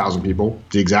 people or 1,000 people,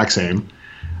 it's the exact same.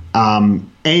 And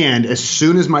as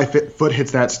soon as my foot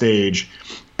hits that stage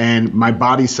and my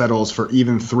body settles for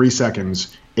even 3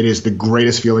 seconds, it is the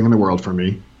greatest feeling in the world for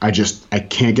me. I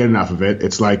can't get enough of it.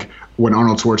 It's like when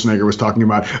Arnold Schwarzenegger was talking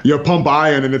about, you pump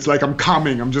iron, and it's like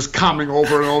I'm just coming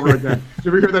over and over again. Did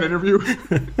you ever hear that interview?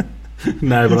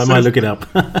 No, but I might look it up.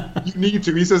 You need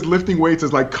to. He says lifting weights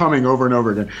is like coming over and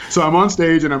over again. So I'm on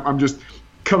stage and I'm just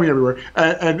coming everywhere,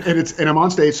 and I'm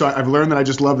on stage. So I've learned that I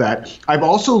just love that. I've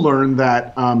also learned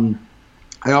that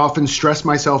I often stress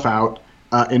myself out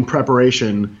in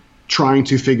preparation, trying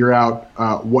to figure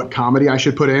out what comedy I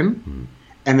should put in,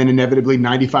 and then inevitably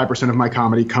 95% of my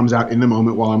comedy comes out in the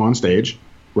moment while I'm on stage.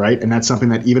 Right. And that's something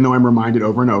that even though I'm reminded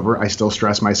over and over, I still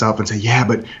stress myself and say, yeah,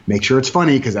 but make sure it's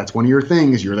funny, because that's one of your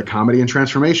things. You're the comedy and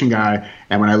transformation guy.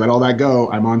 And when I let all that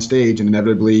go, I'm on stage and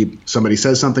inevitably somebody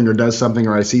says something or does something,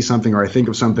 or I see something or I think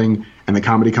of something, and the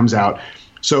comedy comes out.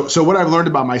 So what I've learned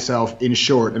about myself, in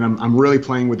short, and I'm really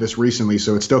playing with this recently,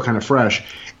 so it's still kind of fresh,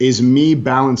 is me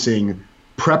balancing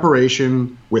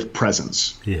preparation with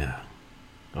presence. Yeah.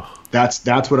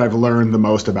 That's what I've learned the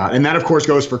most about. And that, of course,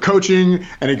 goes for coaching,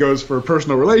 and it goes for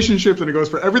personal relationships, and it goes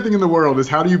for everything in the world, is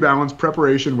how do you balance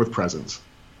preparation with presence?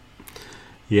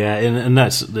 Yeah, and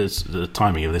that's the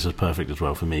timing of this is perfect as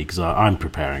well for me, because I'm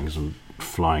preparing some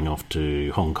flying off to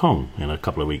Hong Kong in a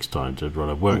couple of weeks' time to run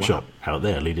a workshop out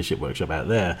there, leadership workshop out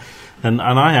there. And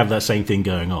I have that same thing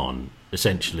going on,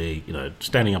 essentially,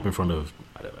 standing up in front of,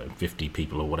 50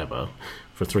 people or whatever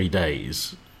for 3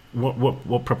 days.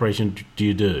 What preparation do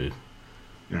you do?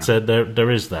 Yeah. So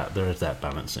there is that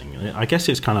balancing. I guess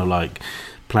it's kind of like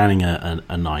planning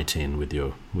a night in with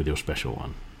your special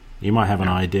one. You might have an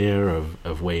idea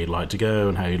of where you'd like to go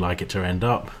and how you'd like it to end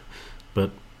up,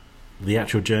 but the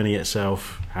actual journey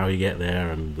itself, how you get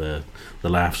there, and the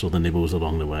laughs or the nibbles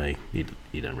along the way,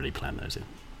 you don't really plan those in.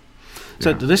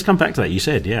 So let's come back to that. You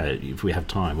said, if we have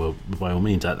time, well, by all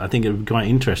means. I think it would be quite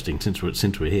interesting, since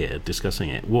we're here discussing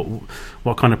it.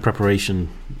 What kind of preparation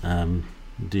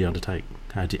do you undertake?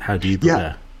 How do you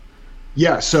prepare?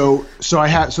 Yeah. So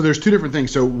there's two different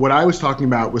things. So what I was talking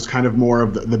about was kind of more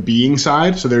of the being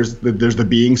side. So there's the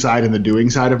being side and the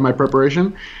doing side of my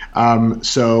preparation.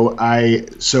 So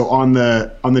on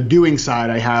the doing side,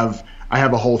 I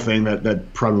have a whole thing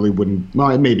that probably wouldn't,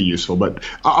 well, it may be useful, but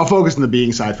I'll focus on the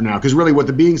being side for now, because really what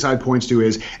the being side points to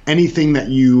is anything that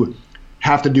you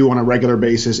have to do on a regular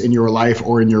basis in your life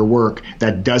or in your work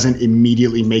that doesn't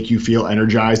immediately make you feel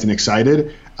energized and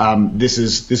excited. This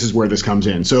is where this comes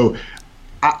in. So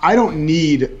I don't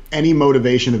need any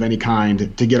motivation of any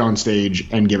kind to get on stage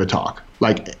and give a talk.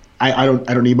 Like I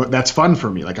don't need, that's fun for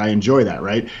me. Like I enjoy that,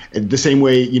 right? The same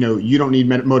way, you don't need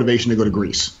motivation to go to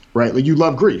Greece, right? Like you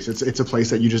love Greece. It's a place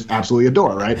that you just absolutely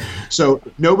adore, right? So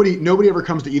nobody ever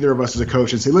comes to either of us as a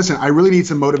coach and say, listen, I really need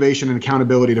some motivation and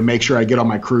accountability to make sure I get on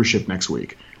my cruise ship next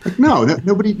week. Like, no,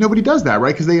 nobody does that,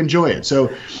 right? Because they enjoy it. So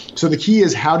the key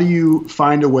is, how do you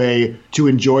find a way to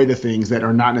enjoy the things that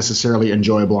are not necessarily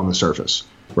enjoyable on the surface,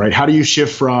 right? How do you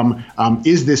shift from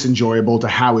is this enjoyable to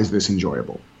how is this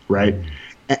enjoyable, right?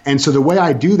 And so the way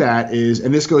I do that is,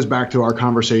 and this goes back to our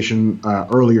conversation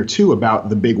earlier too about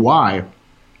the big why,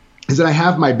 is that I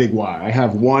have my big why. I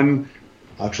have one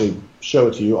actually show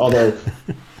it to you, although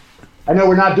I know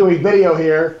we're not doing video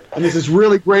here, and this is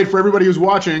really great for everybody who's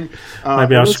watching.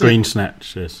 Maybe I'll screen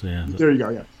snatch this. Yeah. There you go,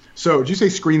 yeah. So, did you say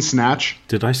screen snatch?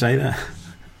 Did I say that?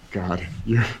 God,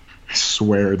 I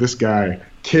swear, this guy.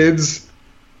 Kids,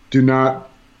 do not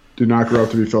grow up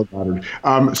to be Phil Goddard.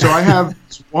 So I have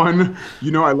one,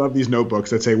 I love these notebooks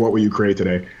that say, what will you create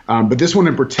today? But this one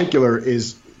in particular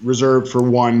is reserved for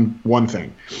one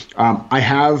thing. I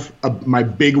have my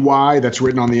big why that's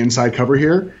written on the inside cover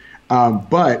here.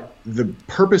 But the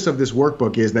purpose of this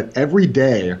workbook is that every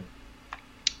day,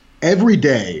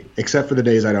 except for the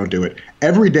days I don't do it,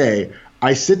 every day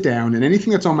I sit down, and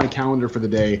anything that's on my calendar for the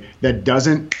day that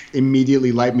doesn't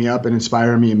immediately light me up and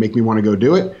inspire me and make me want to go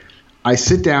do it, I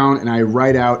sit down and I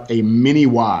write out a mini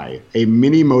why, a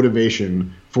mini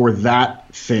motivation for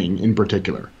that thing in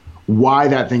particular. Why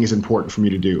that thing is important for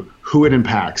me to do, who it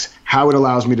impacts, how it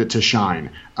allows me to shine,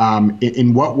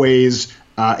 in what ways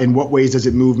does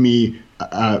it move me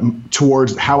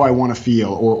towards how I want to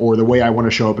feel or the way I want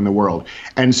to show up in the world.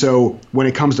 And so when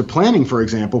it comes to planning, for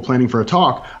example, planning for a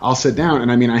talk, I'll sit down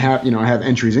and I have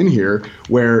entries in here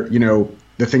where,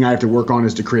 the thing I have to work on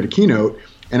is to create a keynote.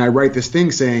 And I write this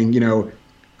thing saying,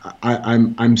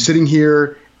 I'm sitting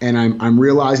here and I'm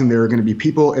realizing there are going to be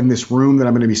people in this room that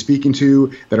I'm going to be speaking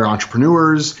to that are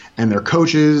entrepreneurs and they're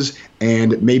coaches,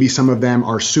 and maybe some of them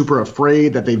are super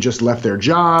afraid that they've just left their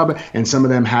job, and some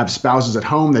of them have spouses at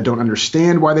home that don't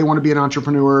understand why they want to be an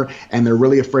entrepreneur, and they're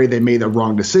really afraid they made the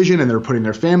wrong decision and they're putting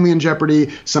their family in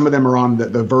jeopardy. Some of them are on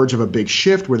the verge of a big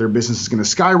shift where their business is going to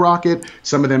skyrocket.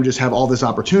 Some of them just have all this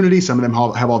opportunity. Some of them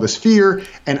have all this fear.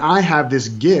 And I have this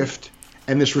gift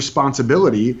and this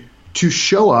responsibility to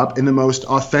show up in the most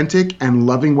authentic and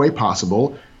loving way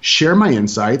possible, share my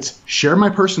insights, share my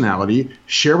personality,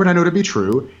 share what I know to be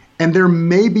true, and there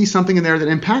may be something in there that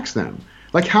impacts them.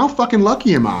 Like, how fucking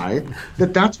lucky am I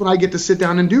that that's what I get to sit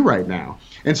down and do right now?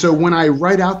 And so when I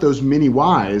write out those mini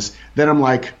whys, then I'm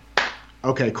like,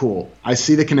 okay, cool. I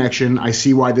see the connection. I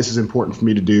see why this is important for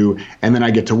me to do. And then I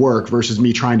get to work versus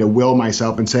me trying to will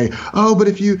myself and say, oh, but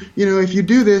if you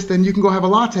do this, then you can go have a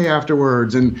latte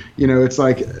afterwards. And, it's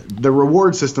like the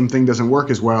reward system thing doesn't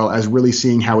work as well as really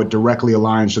seeing how it directly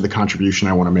aligns to the contribution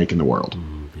I want to make in the world.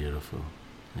 Beautiful.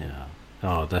 Yeah.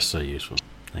 Oh, that's so useful.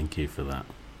 Thank you for that.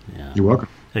 Yeah. You're welcome.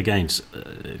 Again,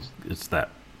 it's that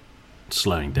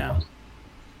slowing down.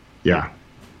 Yeah.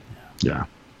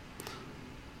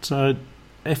 So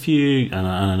if you, and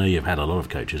I know you've had a lot of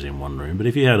coaches in one room, but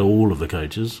if you had all of the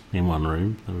coaches in one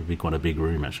room, that would be quite a big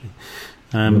room, actually.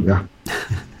 Yeah.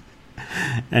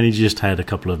 And he just had a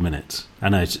couple of minutes. I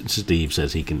know Steve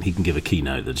says he can give a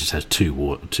keynote that just has two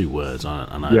words on it,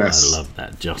 and I love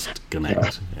that. Just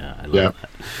connect. Yeah, I love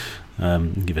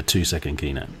that. Give a 2-second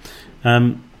keynote.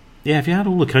 If you had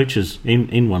all the coaches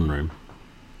in one room,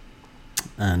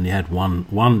 and you had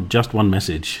just one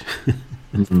message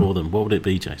for them, what would it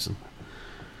be, Jason?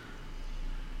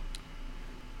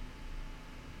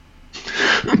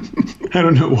 I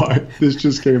don't know why this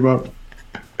just came up.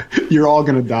 You're all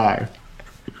gonna die.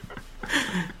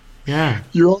 Yeah,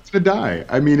 you're all gonna die.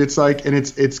 I mean, it's like, and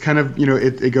it's kind of,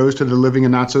 it goes to the living a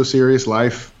not so serious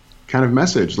life kind of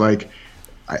message. Like,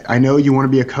 I know you want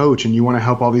to be a coach and you want to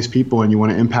help all these people and you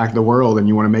want to impact the world and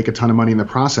you want to make a ton of money in the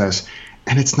process,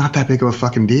 and it's not that big of a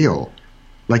fucking deal.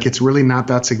 Like, it's really not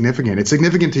that significant. It's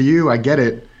significant to you. I get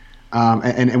it.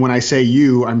 And when I say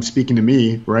you, I'm speaking to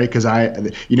me, right? Because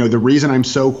the reason I'm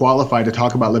so qualified to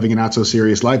talk about living a not so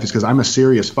serious life is because I'm a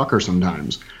serious fucker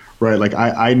sometimes, right? Like,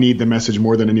 I need the message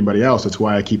more than anybody else. That's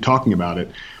why I keep talking about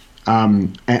it.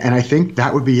 And I think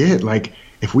that would be it. Like,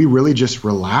 if we really just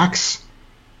relax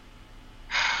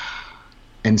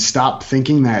and stop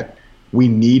thinking that we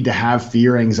need to have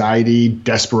fear, anxiety,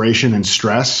 desperation, and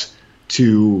stress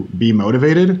to be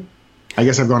motivated. I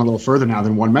guess I've gone a little further now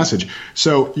than one message.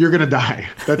 So you're going to die.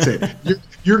 That's it.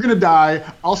 You're going to die.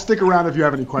 I'll stick around if you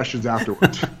have any questions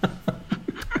afterwards.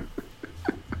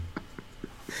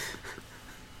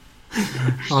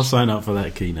 I'll sign up for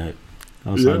that keynote.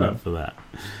 I'll sign up for that.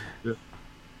 Yeah.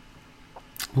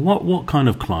 What kind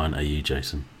of client are you,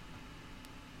 Jason?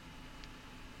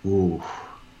 Ooh.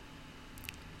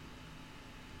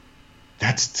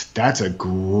 That's a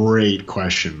great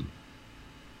question.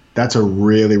 That's a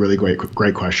really, really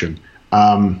great question.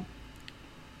 Because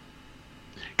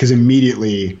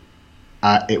immediately,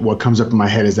 what comes up in my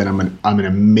head is that I'm an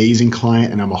amazing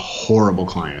client and I'm a horrible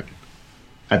client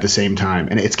at the same time,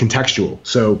 and it's contextual.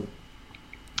 So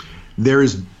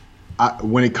there's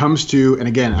when it comes to, and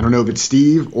again, I don't know if it's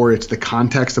Steve or it's the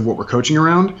context of what we're coaching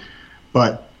around,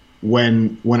 but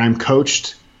when I'm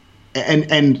coached,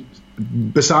 and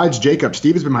besides Jacob,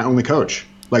 Steve has been my only coach.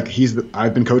 Like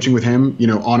I've been coaching with him,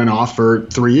 on and off for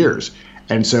 3 years.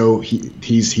 And so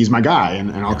he's my guy,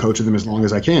 and I'll coach with him as long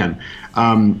as I can.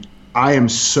 I am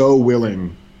so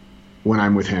willing when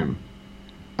I'm with him.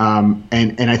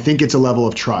 And I think it's a level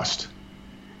of trust.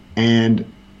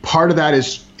 And part of that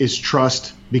is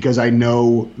trust because I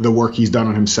know the work he's done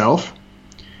on himself.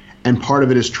 And part of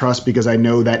it is trust because I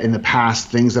know that in the past,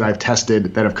 things that I've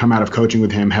tested that have come out of coaching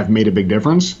with him have made a big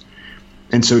difference.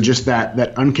 And so just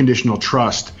that unconditional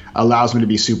trust allows me to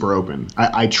be super open.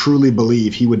 I truly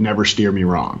believe he would never steer me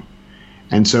wrong.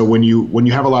 And so when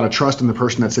you have a lot of trust in the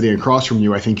person that's sitting across from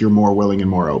you, I think you're more willing and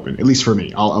more open. At least for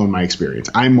me, I'll own my experience.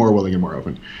 I'm more willing and more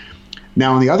open.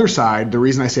 Now, on the other side, the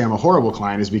reason I say I'm a horrible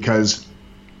client is because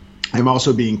I'm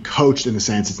also being coached in a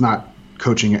sense. It's not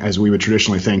coaching as we would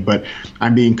traditionally think, but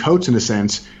I'm being coached in a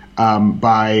sense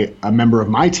by a member of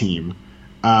my team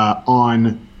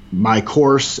on my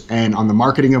course and on the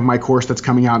marketing of my course that's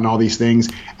coming out and all these things.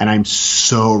 And I'm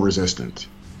so resistant.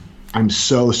 I'm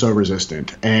so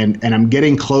resistant. And I'm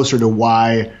getting closer to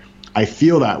why I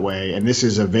feel that way. And this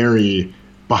is a very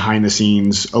behind the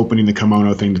scenes opening the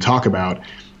kimono thing to talk about,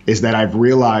 is that I've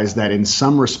realized that in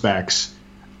some respects,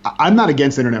 I'm not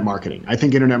against internet marketing. I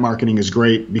think internet marketing is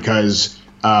great because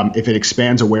if it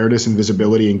expands awareness and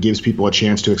visibility and gives people a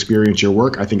chance to experience your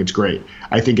work, I think it's great.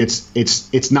 I think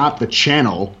it's not the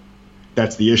channel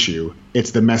that's the issue.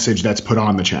 It's the message that's put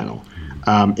on the channel.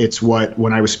 It's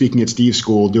when I was speaking at Steve's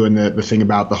school doing the thing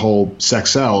about the whole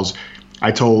sex sells,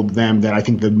 I told them that I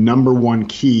think the number one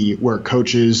key where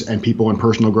coaches and people in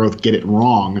personal growth get it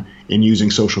wrong in using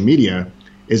social media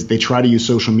is they try to use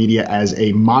social media as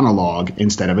a monologue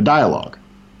instead of a dialogue,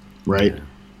 right? Yeah.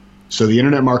 So the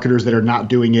internet marketers that are not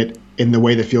doing it in the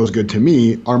way that feels good to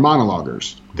me are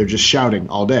monologuers. They're just shouting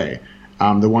all day.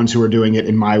 The ones who are doing it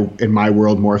in my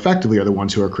world more effectively are the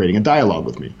ones who are creating a dialogue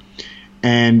with me.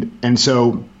 And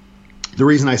so the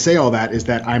reason I say all that is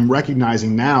that I'm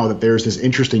recognizing now that there's this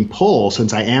interesting pull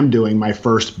since I am doing my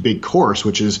first big course,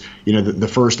 which is, the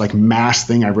first like mass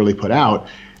thing I've really put out,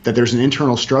 that there's an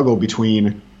internal struggle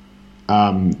between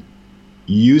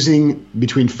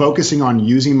focusing on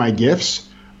using my gifts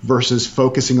versus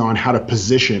focusing on how to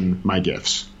position my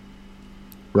gifts,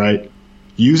 right?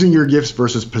 Using your gifts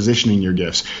versus positioning your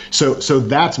gifts. So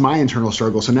that's my internal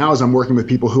struggle. So now as I'm working with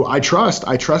people who I trust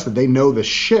that they know the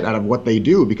shit out of what they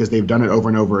do because they've done it over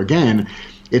and over again.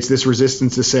 It's this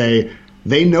resistance to say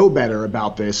they know better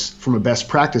about this from a best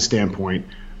practice standpoint,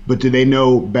 but do they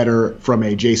know better from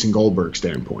a Jason Goldberg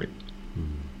standpoint?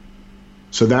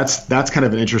 So that's kind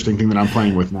of an interesting thing that I'm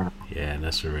playing with now. Yeah, and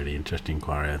that's a really interesting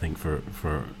inquiry, I think, for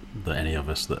any of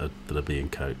us that are being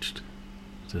coached.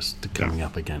 Just coming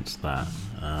up against that.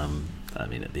 I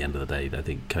mean, at the end of the day, I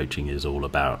think coaching is all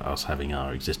about us having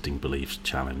our existing beliefs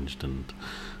challenged, and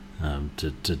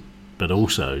but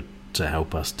also to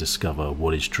help us discover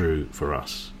what is true for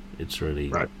us. It's really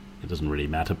right. It doesn't really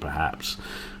matter, perhaps,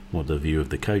 what the view of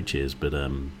the coach is, but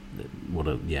what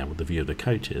the view of the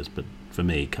coach is. But for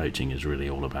me, coaching is really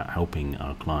all about helping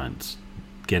our clients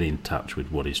get in touch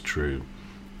with what is true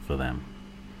for them.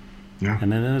 Yeah.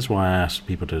 And then that's why I ask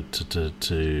people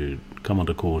to come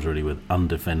onto calls really with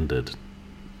undefended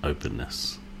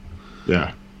openness.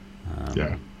 Yeah.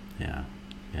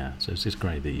 So it's just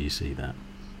great that you see that.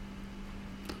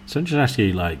 So I'm just asking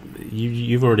you, like,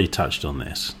 you've already touched on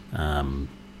this.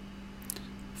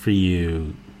 For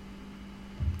you,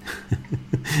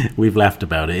 we've laughed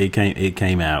about it. It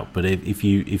came out. But if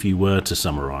you were to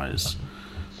summarize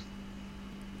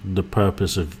the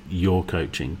purpose of your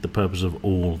coaching, the purpose of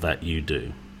all that you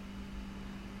do,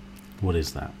 what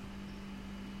is that?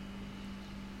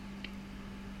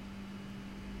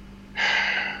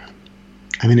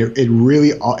 I mean,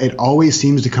 it always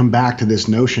seems to come back to this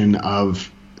notion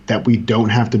of that we don't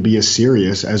have to be as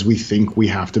serious as we think we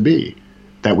have to be,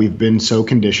 that we've been so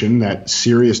conditioned that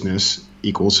seriousness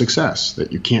equals success,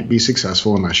 that you can't be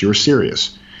successful unless you're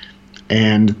serious.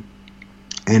 And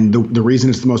the reason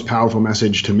it's the most powerful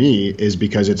message to me is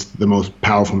because it's the most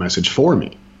powerful message for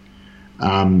me.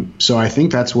 So I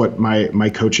think that's what my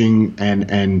coaching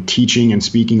and teaching and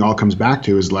speaking all comes back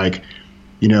to, is like,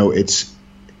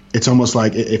 it's almost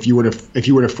like if you were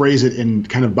to phrase it in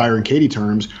kind of Byron Katie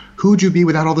terms, who would you be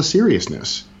without all the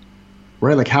seriousness,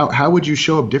 right? Like how would you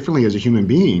show up differently as a human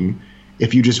being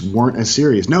if you just weren't as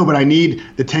serious? No, but I need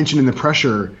the tension and the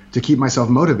pressure to keep myself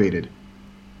motivated.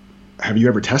 Have you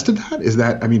ever tested that? Is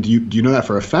that, I mean, do you know that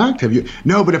for a fact? Have you?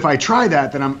 No, but if I try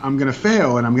that, then I'm going to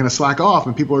fail and I'm going to slack off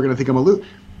and people are going to think I'm a loser.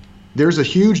 There's a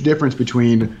huge difference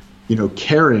between,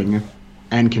 caring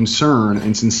and concern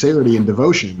and sincerity and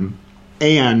devotion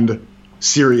and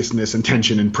seriousness and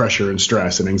tension and pressure and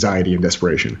stress and anxiety and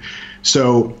desperation.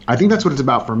 So I think that's what it's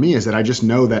about for me, is that I just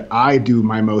know that I do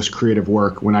my most creative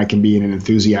work when I can be in an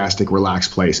enthusiastic,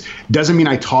 relaxed place. Doesn't mean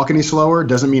I talk any slower,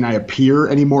 doesn't mean I appear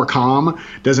any more calm,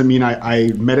 doesn't mean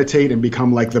I meditate and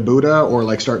become like the Buddha or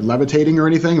like start levitating or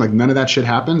anything. Like none of that shit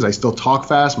happens. I still talk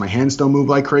fast, my hands still move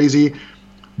like crazy,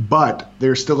 but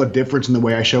there's still a difference in the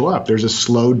way I show up. There's a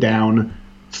slowed down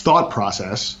thought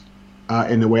process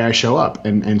in the way I show up.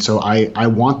 And so I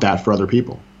want that for other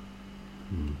people.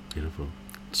 Beautiful.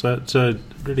 So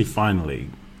really finally,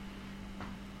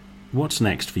 what's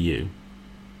next for you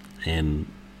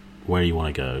and where you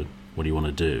want to go, what do you want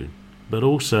to do, but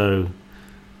also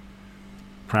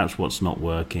perhaps what's not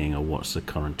working or what's the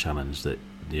current challenge that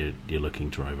you're looking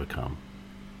to overcome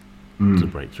to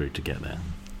break through to get there?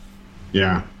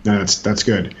 Yeah, that's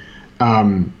good.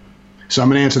 So I'm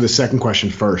going to answer the second question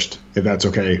first, if that's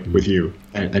okay with you,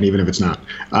 and even if it's not.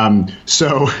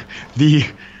 So the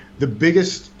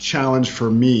biggest challenge for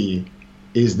me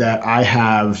is that I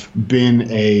have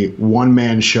been a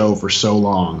one-man show for so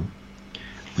long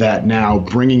that now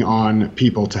bringing on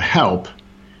people to help,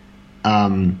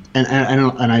 and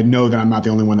I know that I'm not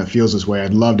the only one that feels this way.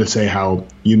 I'd love to say how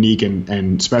unique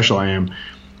and special I am,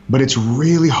 but it's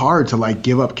really hard to like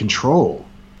give up control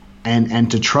and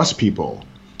to trust people.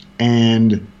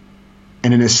 And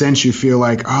in a sense, you feel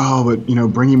like, oh, but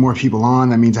bringing more people on,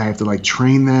 that means I have to like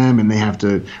train them and they have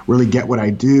to really get what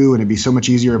I do. And it'd be so much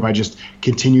easier if I just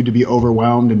continued to be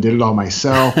overwhelmed and did it all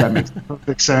myself. That makes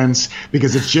perfect sense,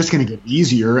 because it's just going to get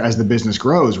easier as the business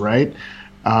grows, right?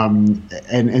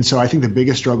 And so I think the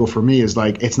biggest struggle for me is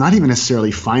like, it's not even necessarily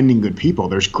finding good people.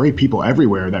 There's great people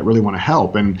everywhere that really want to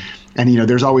help. And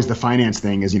there's always the finance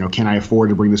thing is, can I afford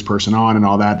to bring this person on and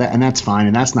all that, and that's fine.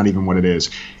 And that's not even what it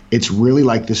is. It's really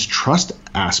like this trust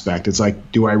aspect. It's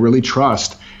like, do I really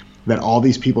trust that all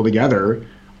these people together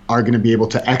are going to be able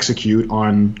to execute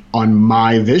on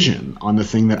my vision, on the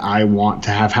thing that I want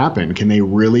to have happen? Can they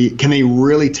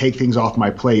really take things off my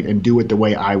plate and do it the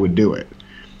way I would do it?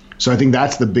 So I think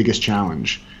that's the biggest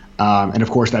challenge. And of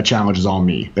course, that challenge is all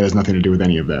me. That has nothing to do with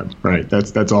any of them, right?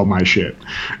 That's all my shit,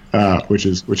 which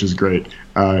is great.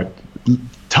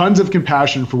 Tons of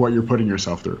compassion for what you're putting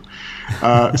yourself through.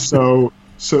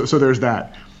 So there's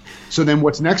that. So then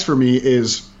what's next for me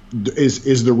is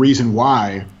the reason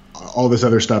why all this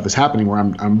other stuff is happening, where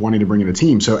I'm wanting to bring in a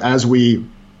team. So as we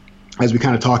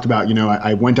kind of talked about,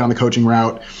 I went down the coaching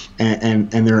route, and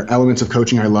there are elements of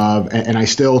coaching I love, and I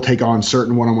still take on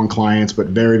certain one-on-one clients, but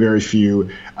very, very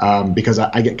few, because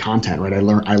I get content, right?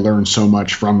 I learn so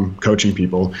much from coaching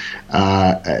people.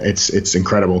 It's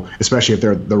incredible, especially if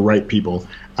they're the right people.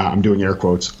 I'm doing air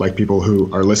quotes, like people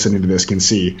who are listening to this can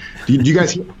see. Do you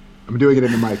guys hear? I'm doing it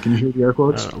in the mic. Can you hear the air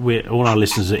quotes? All our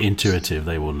listeners are intuitive.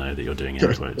 They will know that you're doing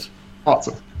air quotes.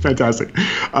 Awesome. Fantastic.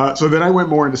 So then I went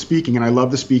more into speaking, and I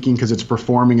love the speaking because it's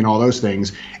performing and all those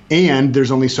things. And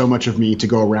there's only so much of me to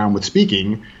go around with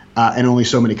speaking, and only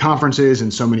so many conferences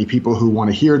and so many people who want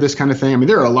to hear this kind of thing. I mean,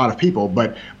 there are a lot of people,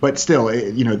 but still,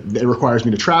 it requires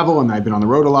me to travel, and I've been on the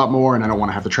road a lot more, and I don't want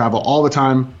to have to travel all the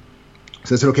time.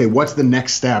 So I said, okay, what's the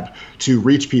next step to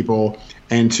reach people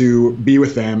and to be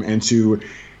with them and to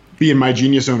be in my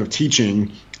genius zone of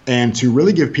teaching, and to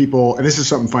really give people, and this is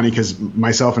something funny because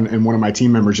myself and one of my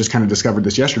team members just kind of discovered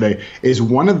this yesterday, is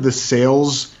one of the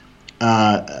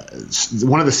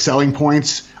selling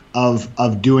points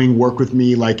of doing work with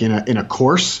me, like in a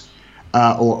course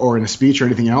or in a speech or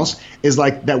anything else, is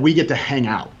like that we get to hang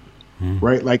out,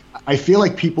 right? Like I feel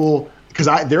like people, because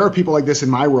there are people like this in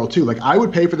my world too. Like I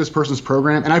would pay for this person's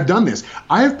program, and I've done this.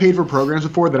 I have paid for programs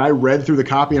before that I read through the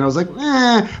copy and I was like,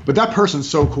 but that person's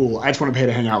so cool. I just want to pay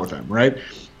to hang out with them, right?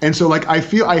 And so like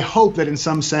I hope that in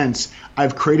some sense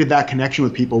I've created that connection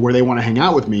with people where they want to hang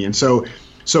out with me. And so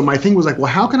my thing was like,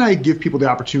 well, how can I give people the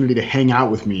opportunity to hang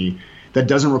out with me that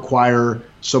doesn't require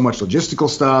so much logistical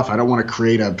stuff? I don't want to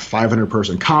create a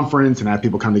 500-person conference and have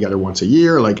people come together once a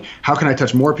year. Like, how can I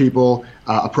touch more people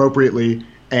appropriately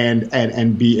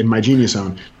and be in my genius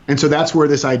zone? And so that's where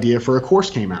this idea for a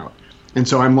course came out. And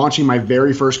so I'm launching my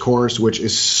very first course, which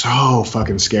is so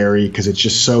fucking scary because it's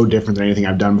just so different than anything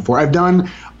I've done before. I've done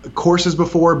courses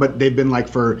before, but they've been like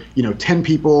for 10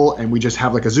 people, and we just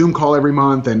have like a Zoom call every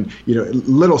month and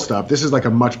little stuff. This is like a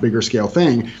much bigger scale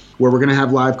thing where we're going to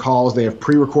have live calls. They have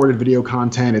pre-recorded video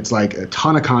content. It's like a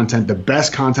ton of content, the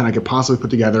best content I could possibly put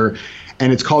together,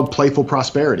 and it's called Playful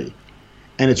Prosperity.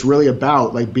 And it's really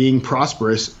about like being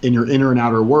prosperous in your inner and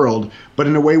outer world, but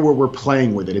in a way where we're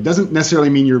playing with it. It doesn't necessarily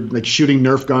mean you're like shooting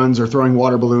Nerf guns or throwing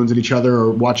water balloons at each other or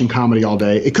watching comedy all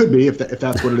day. It could be if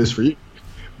that's what it is for you.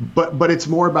 But it's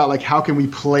more about like, how can we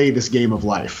play this game of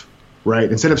life? right?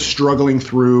 Instead of struggling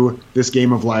through this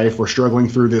game of life or struggling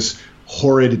through this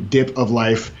horrid dip of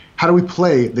life, how do we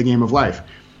play the game of life?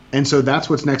 And so that's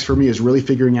what's next for me, is really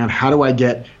figuring out how do I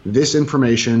get this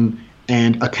information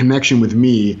and a connection with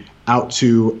me out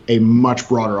to a much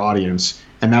broader audience.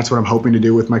 And that's what I'm hoping to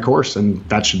do with my course. And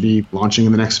that should be launching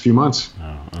in the next few months.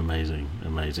 Oh, amazing.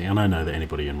 And I know that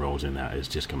anybody enrolls in that is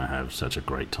just going to have such a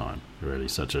great time, really,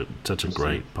 such a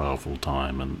great, powerful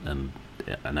time. And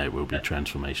it will be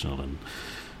transformational.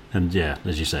 And yeah,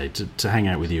 as you say, to hang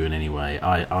out with you in any way,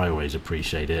 I always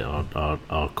appreciate it,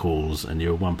 our calls, and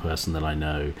you're one person that I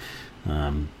know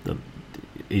that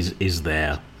is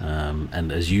there.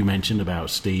 And as you mentioned about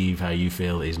Steve, how you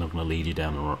feel that he's not going to lead you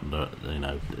down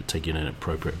take you in an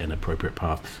appropriate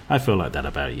path. I feel like that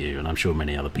about you, and I'm sure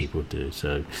many other people do.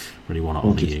 So really want to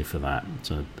honour you for that.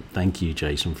 So thank you,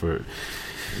 Jason, for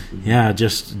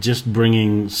just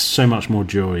bringing so much more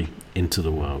joy into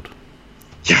the world.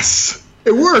 Yes.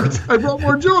 It worked. I brought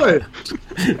more joy.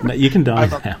 No, you can die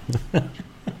now.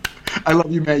 I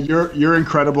love you, man. You're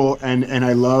incredible, and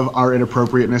I love our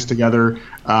inappropriateness together.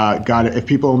 God, if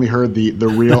people only heard the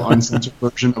real uncensored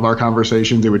version of our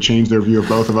conversations, it would change their view of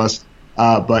both of us.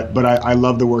 But I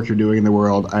love the work you're doing in the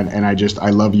world, and I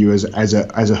love you as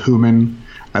a human.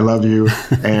 I love you,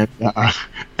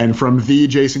 and from the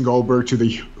Jason Goldberg to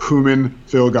the human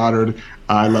Phil Goddard,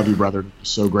 I love you, brother.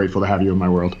 So grateful to have you in my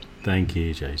world. Thank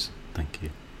you, Jason. Thank you.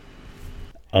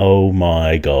 Oh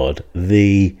my God,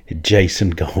 the Jason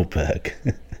Goldberg.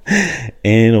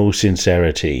 In all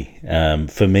sincerity,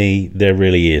 for me, there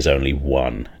really is only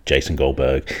one Jason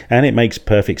Goldberg, and it makes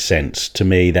perfect sense to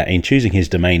me that in choosing his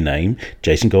domain name,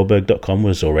 jasongoldberg.com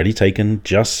was already taken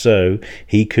just so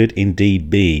he could indeed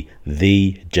be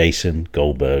the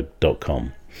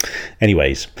jasongoldberg.com.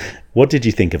 Anyways, what did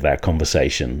you think of that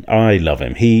conversation? I love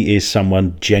him. He is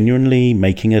someone genuinely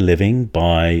making a living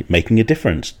by making a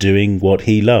difference, doing what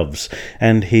he loves,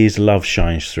 and his love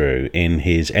shines through in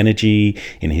his energy,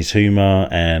 in his humor,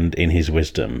 and in his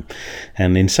wisdom.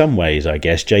 And in some ways, I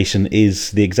guess Jason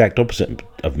is the exact opposite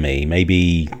of me.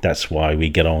 Maybe that's why we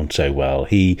get on so well.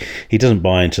 He doesn't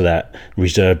buy into that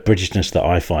reserved Britishness that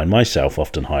I find myself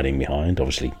often hiding behind,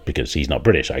 obviously because he's not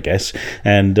British, I guess.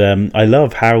 And I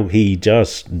love how he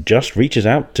just reaches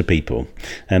out to people.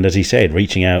 And as he said,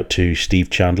 reaching out to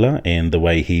Steve Chandler in the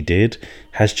way he did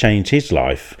has changed his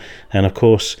life. And of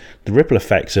course, the ripple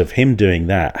effects of him doing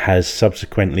that has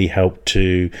subsequently helped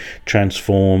to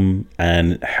transform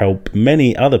and help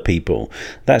many other people.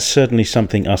 That's certainly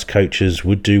something us coaches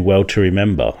would do well to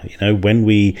remember. You know, when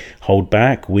we hold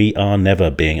back, we are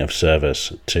never being of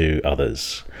service to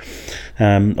others.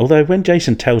 Although when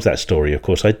Jason tells that story, of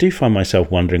course, I do find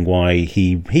myself wondering why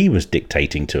he was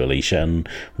dictating to Alicia and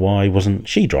why wasn't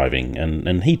she driving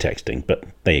and he texting. But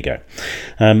there you go.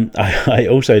 I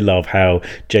also love how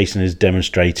Jason is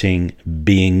demonstrating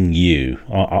being you.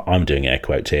 I'm doing air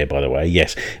quotes here, by the way.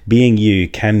 Yes, being you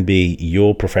can be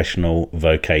your professional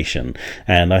vocation.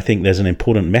 And I think there's an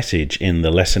important message in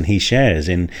the lesson he shares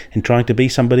in trying to be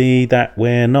somebody that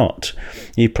we're not.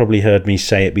 You've probably heard me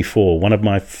say it before. One of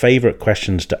my favorite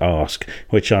questions to ask,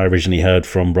 which I originally heard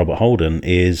from Robert Holden,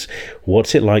 is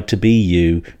what's it like to be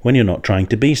you when you're not trying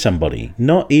to be somebody,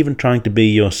 not even trying to be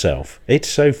yourself? It's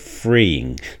so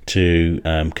freeing to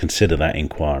consider that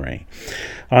inquiry.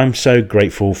 I'm so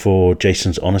grateful for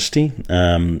Jason's honesty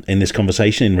in this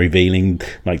conversation, in revealing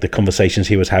like the conversations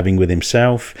he was having with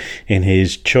himself, in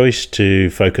his choice to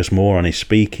focus more on his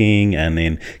speaking, and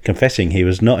in confessing he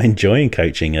was not enjoying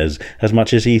coaching as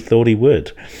much as he thought he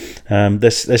would.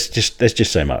 There's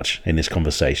just so much in this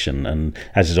conversation, and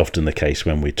as is often the case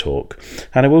when we talk.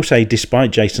 And I will say,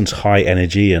 despite Jason's high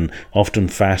energy and often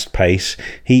fast pace,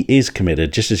 he is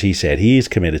committed, just as he said, he is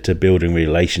committed to building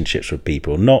relationships with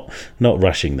people, not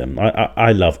rushing them.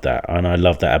 I love that, and I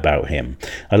love that about him.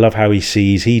 I love how he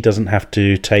sees he doesn't have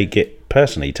to take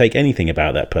anything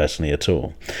about that personally at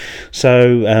all.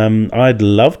 So I'd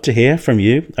love to hear from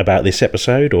you about this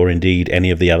episode, or indeed any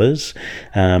of the others.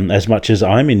 As much as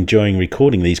I'm enjoying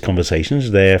recording these conversations,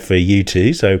 they're for you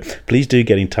too. So please do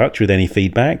get in touch with any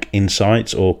feedback,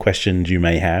 insights, or questions you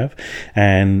may have.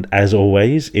 And as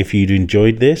always, if you'd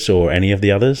enjoyed this or any of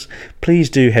the others, please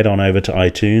do head on over to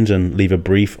iTunes and leave a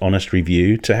brief, honest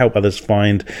review to help others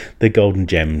find the golden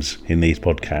gems in these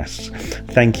podcasts.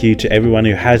 Thank you to everyone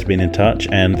who has been in touch,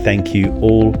 and thank you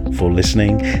all for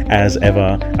listening. As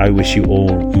ever, I wish you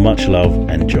all much love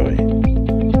and joy.